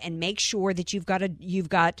you and make sure that you've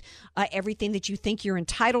got everything that you think you're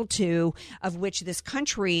entitled to, of which this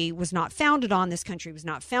country was not founded on. This country was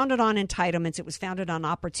not founded on entitlements. It was founded on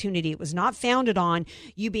opportunity. It was not founded on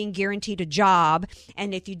you being guaranteed a job.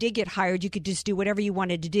 And if you did get hired, you could just do whatever you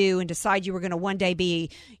wanted to do and decide you were going to one day be,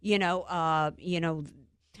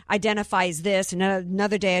 identifies this and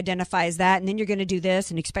another day identifies that, and then you're going to do this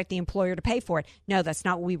and expect the employer to pay for it. No, that's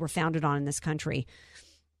not what we were founded on in this country.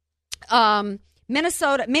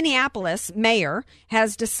 Minneapolis mayor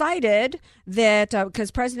has decided that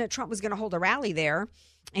because President Trump was going to hold a rally there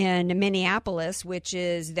in Minneapolis, which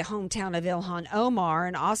is the hometown of Ilhan Omar,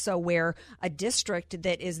 and also where a district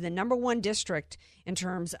that is the number one district in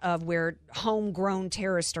terms of where homegrown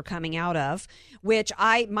terrorists are coming out of, which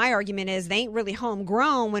my argument is they ain't really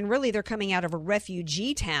homegrown when really they're coming out of a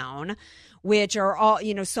refugee town, which are all,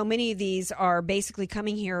 you know, so many of these are basically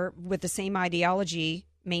coming here with the same ideology,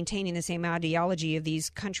 maintaining the same ideology of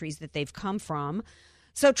these countries that they've come from.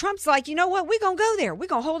 So Trump's like, you know what? We're going to go there. We're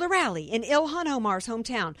going to hold a rally in Ilhan Omar's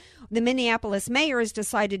hometown. The Minneapolis mayor has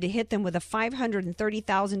decided to hit them with a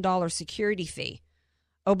 $530,000 security fee.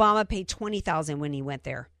 Obama paid $20,000 when he went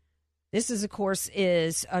there. This is, of course,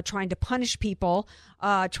 trying to punish people,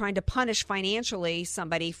 trying to punish financially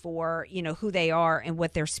somebody for, you know, who they are and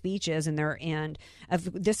what their speech is, and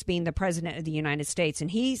of this being the president of the United States.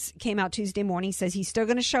 And he came out Tuesday morning, says he's still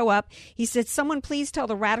going to show up. He said, someone please tell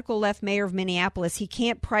the radical left mayor of Minneapolis he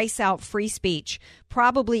can't price out free speech.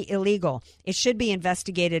 Probably illegal. It should be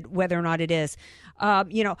investigated whether or not it is.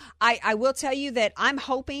 I will tell you that I'm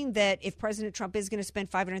hoping that if President Trump is going to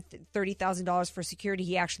spend $530,000 for security,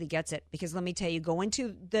 he actually gets it. Because let me tell you, go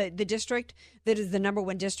into the district that is the number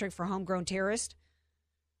one district for homegrown terrorists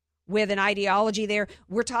with an ideology there.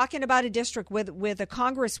 We're talking about a district with a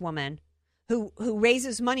congresswoman who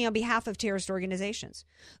raises money on behalf of terrorist organizations,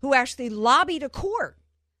 who actually lobbied a court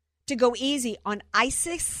to go easy on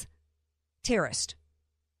ISIS terrorists.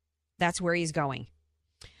 That's where he's going.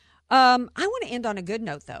 I want to end on a good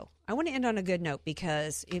note, though. I want to end on a good note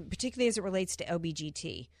because, particularly as it relates to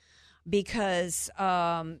LBGT, because,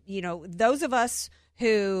 those of us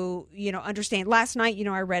who, understand. Last night,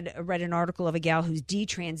 I read an article of a gal who's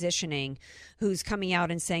detransitioning, who's coming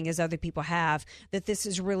out and saying, as other people have, that this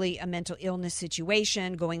is really a mental illness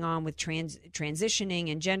situation going on with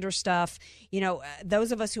transitioning and gender stuff.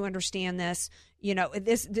 Those of us who understand this,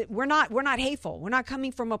 we're not hateful. We're not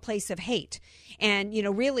coming from a place of hate. And,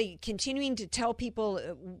 really continuing to tell people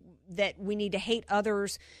that we need to hate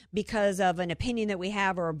others because of an opinion that we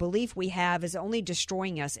have or a belief we have is only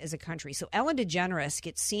destroying us as a country. So Ellen DeGeneres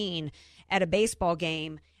gets seen at a baseball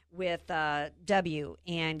game with W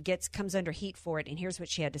and comes under heat for it. And here's what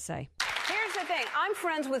she had to say. Here's the thing. I'm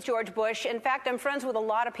friends with George Bush. In fact, I'm friends with a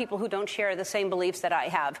lot of people who don't share the same beliefs that I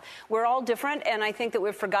have. We're all different, and I think that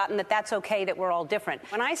we've forgotten that that's okay, that we're all different.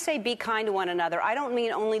 When I say be kind to one another, I don't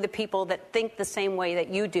mean only the people that think the same way that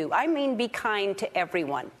you do. I mean be kind to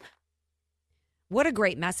everyone. What a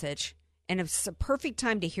great message. And it's a perfect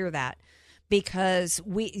time to hear that, because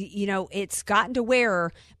it's gotten to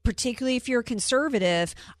where, particularly if you're a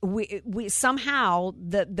conservative, we somehow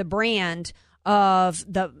the brand of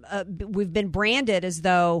we've been branded as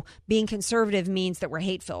though being conservative means that we're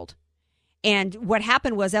hate-filled. And what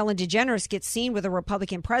happened was Ellen DeGeneres gets seen with a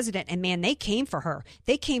Republican president, and man, they came for her.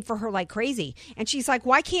 They came for her like crazy. And she's like,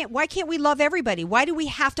 why can't we love everybody? Why do we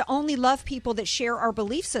have to only love people that share our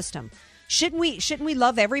belief system? Shouldn't we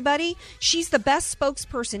love everybody? She's the best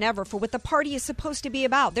spokesperson ever for what the party is supposed to be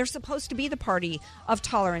about. They're supposed to be the party of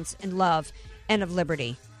tolerance and love and of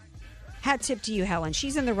liberty. Hat tip to you, Helen.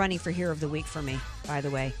 She's in the running for Hero of the Week for me, by the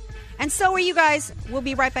way. And so are you guys. We'll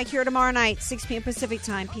be right back here tomorrow night, 6 p.m. Pacific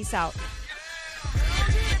time. Peace out.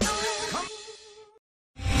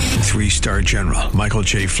 3-star General Michael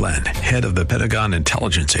J. Flynn, head of the Pentagon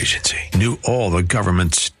Intelligence Agency, knew all the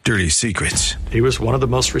government's dirty secrets. He was one of the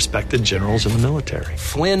most respected generals in the military.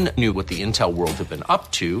 Flynn knew what the intel world had been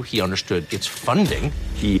up to. He understood its funding.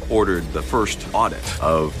 He ordered the first audit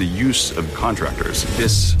of the use of contractors.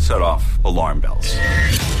 This set off alarm bells.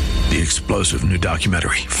 The explosive new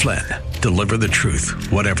documentary, Flynn, Deliver the Truth,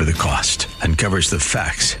 Whatever the Cost, uncovers the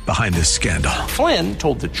facts behind this scandal. Flynn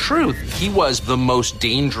told the truth. He was the most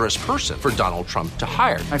dangerous person for Donald Trump to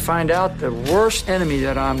hire. I find out the worst enemy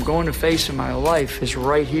that I'm going to face in my life is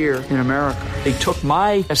right here in America. They took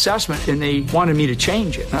my assessment and they wanted me to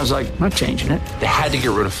change it. And I was like, I'm not changing it. They had to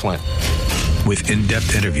get rid of Flynn. With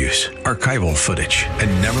in-depth interviews, archival footage,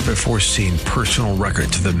 and never-before-seen personal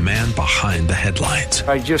records of the man behind the headlines.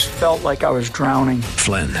 I just felt like I was drowning.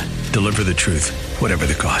 Flynn, Deliver the Truth, Whatever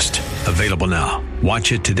the Cost. Available now.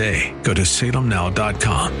 Watch it today. Go to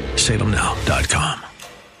salemnow.com. salemnow.com.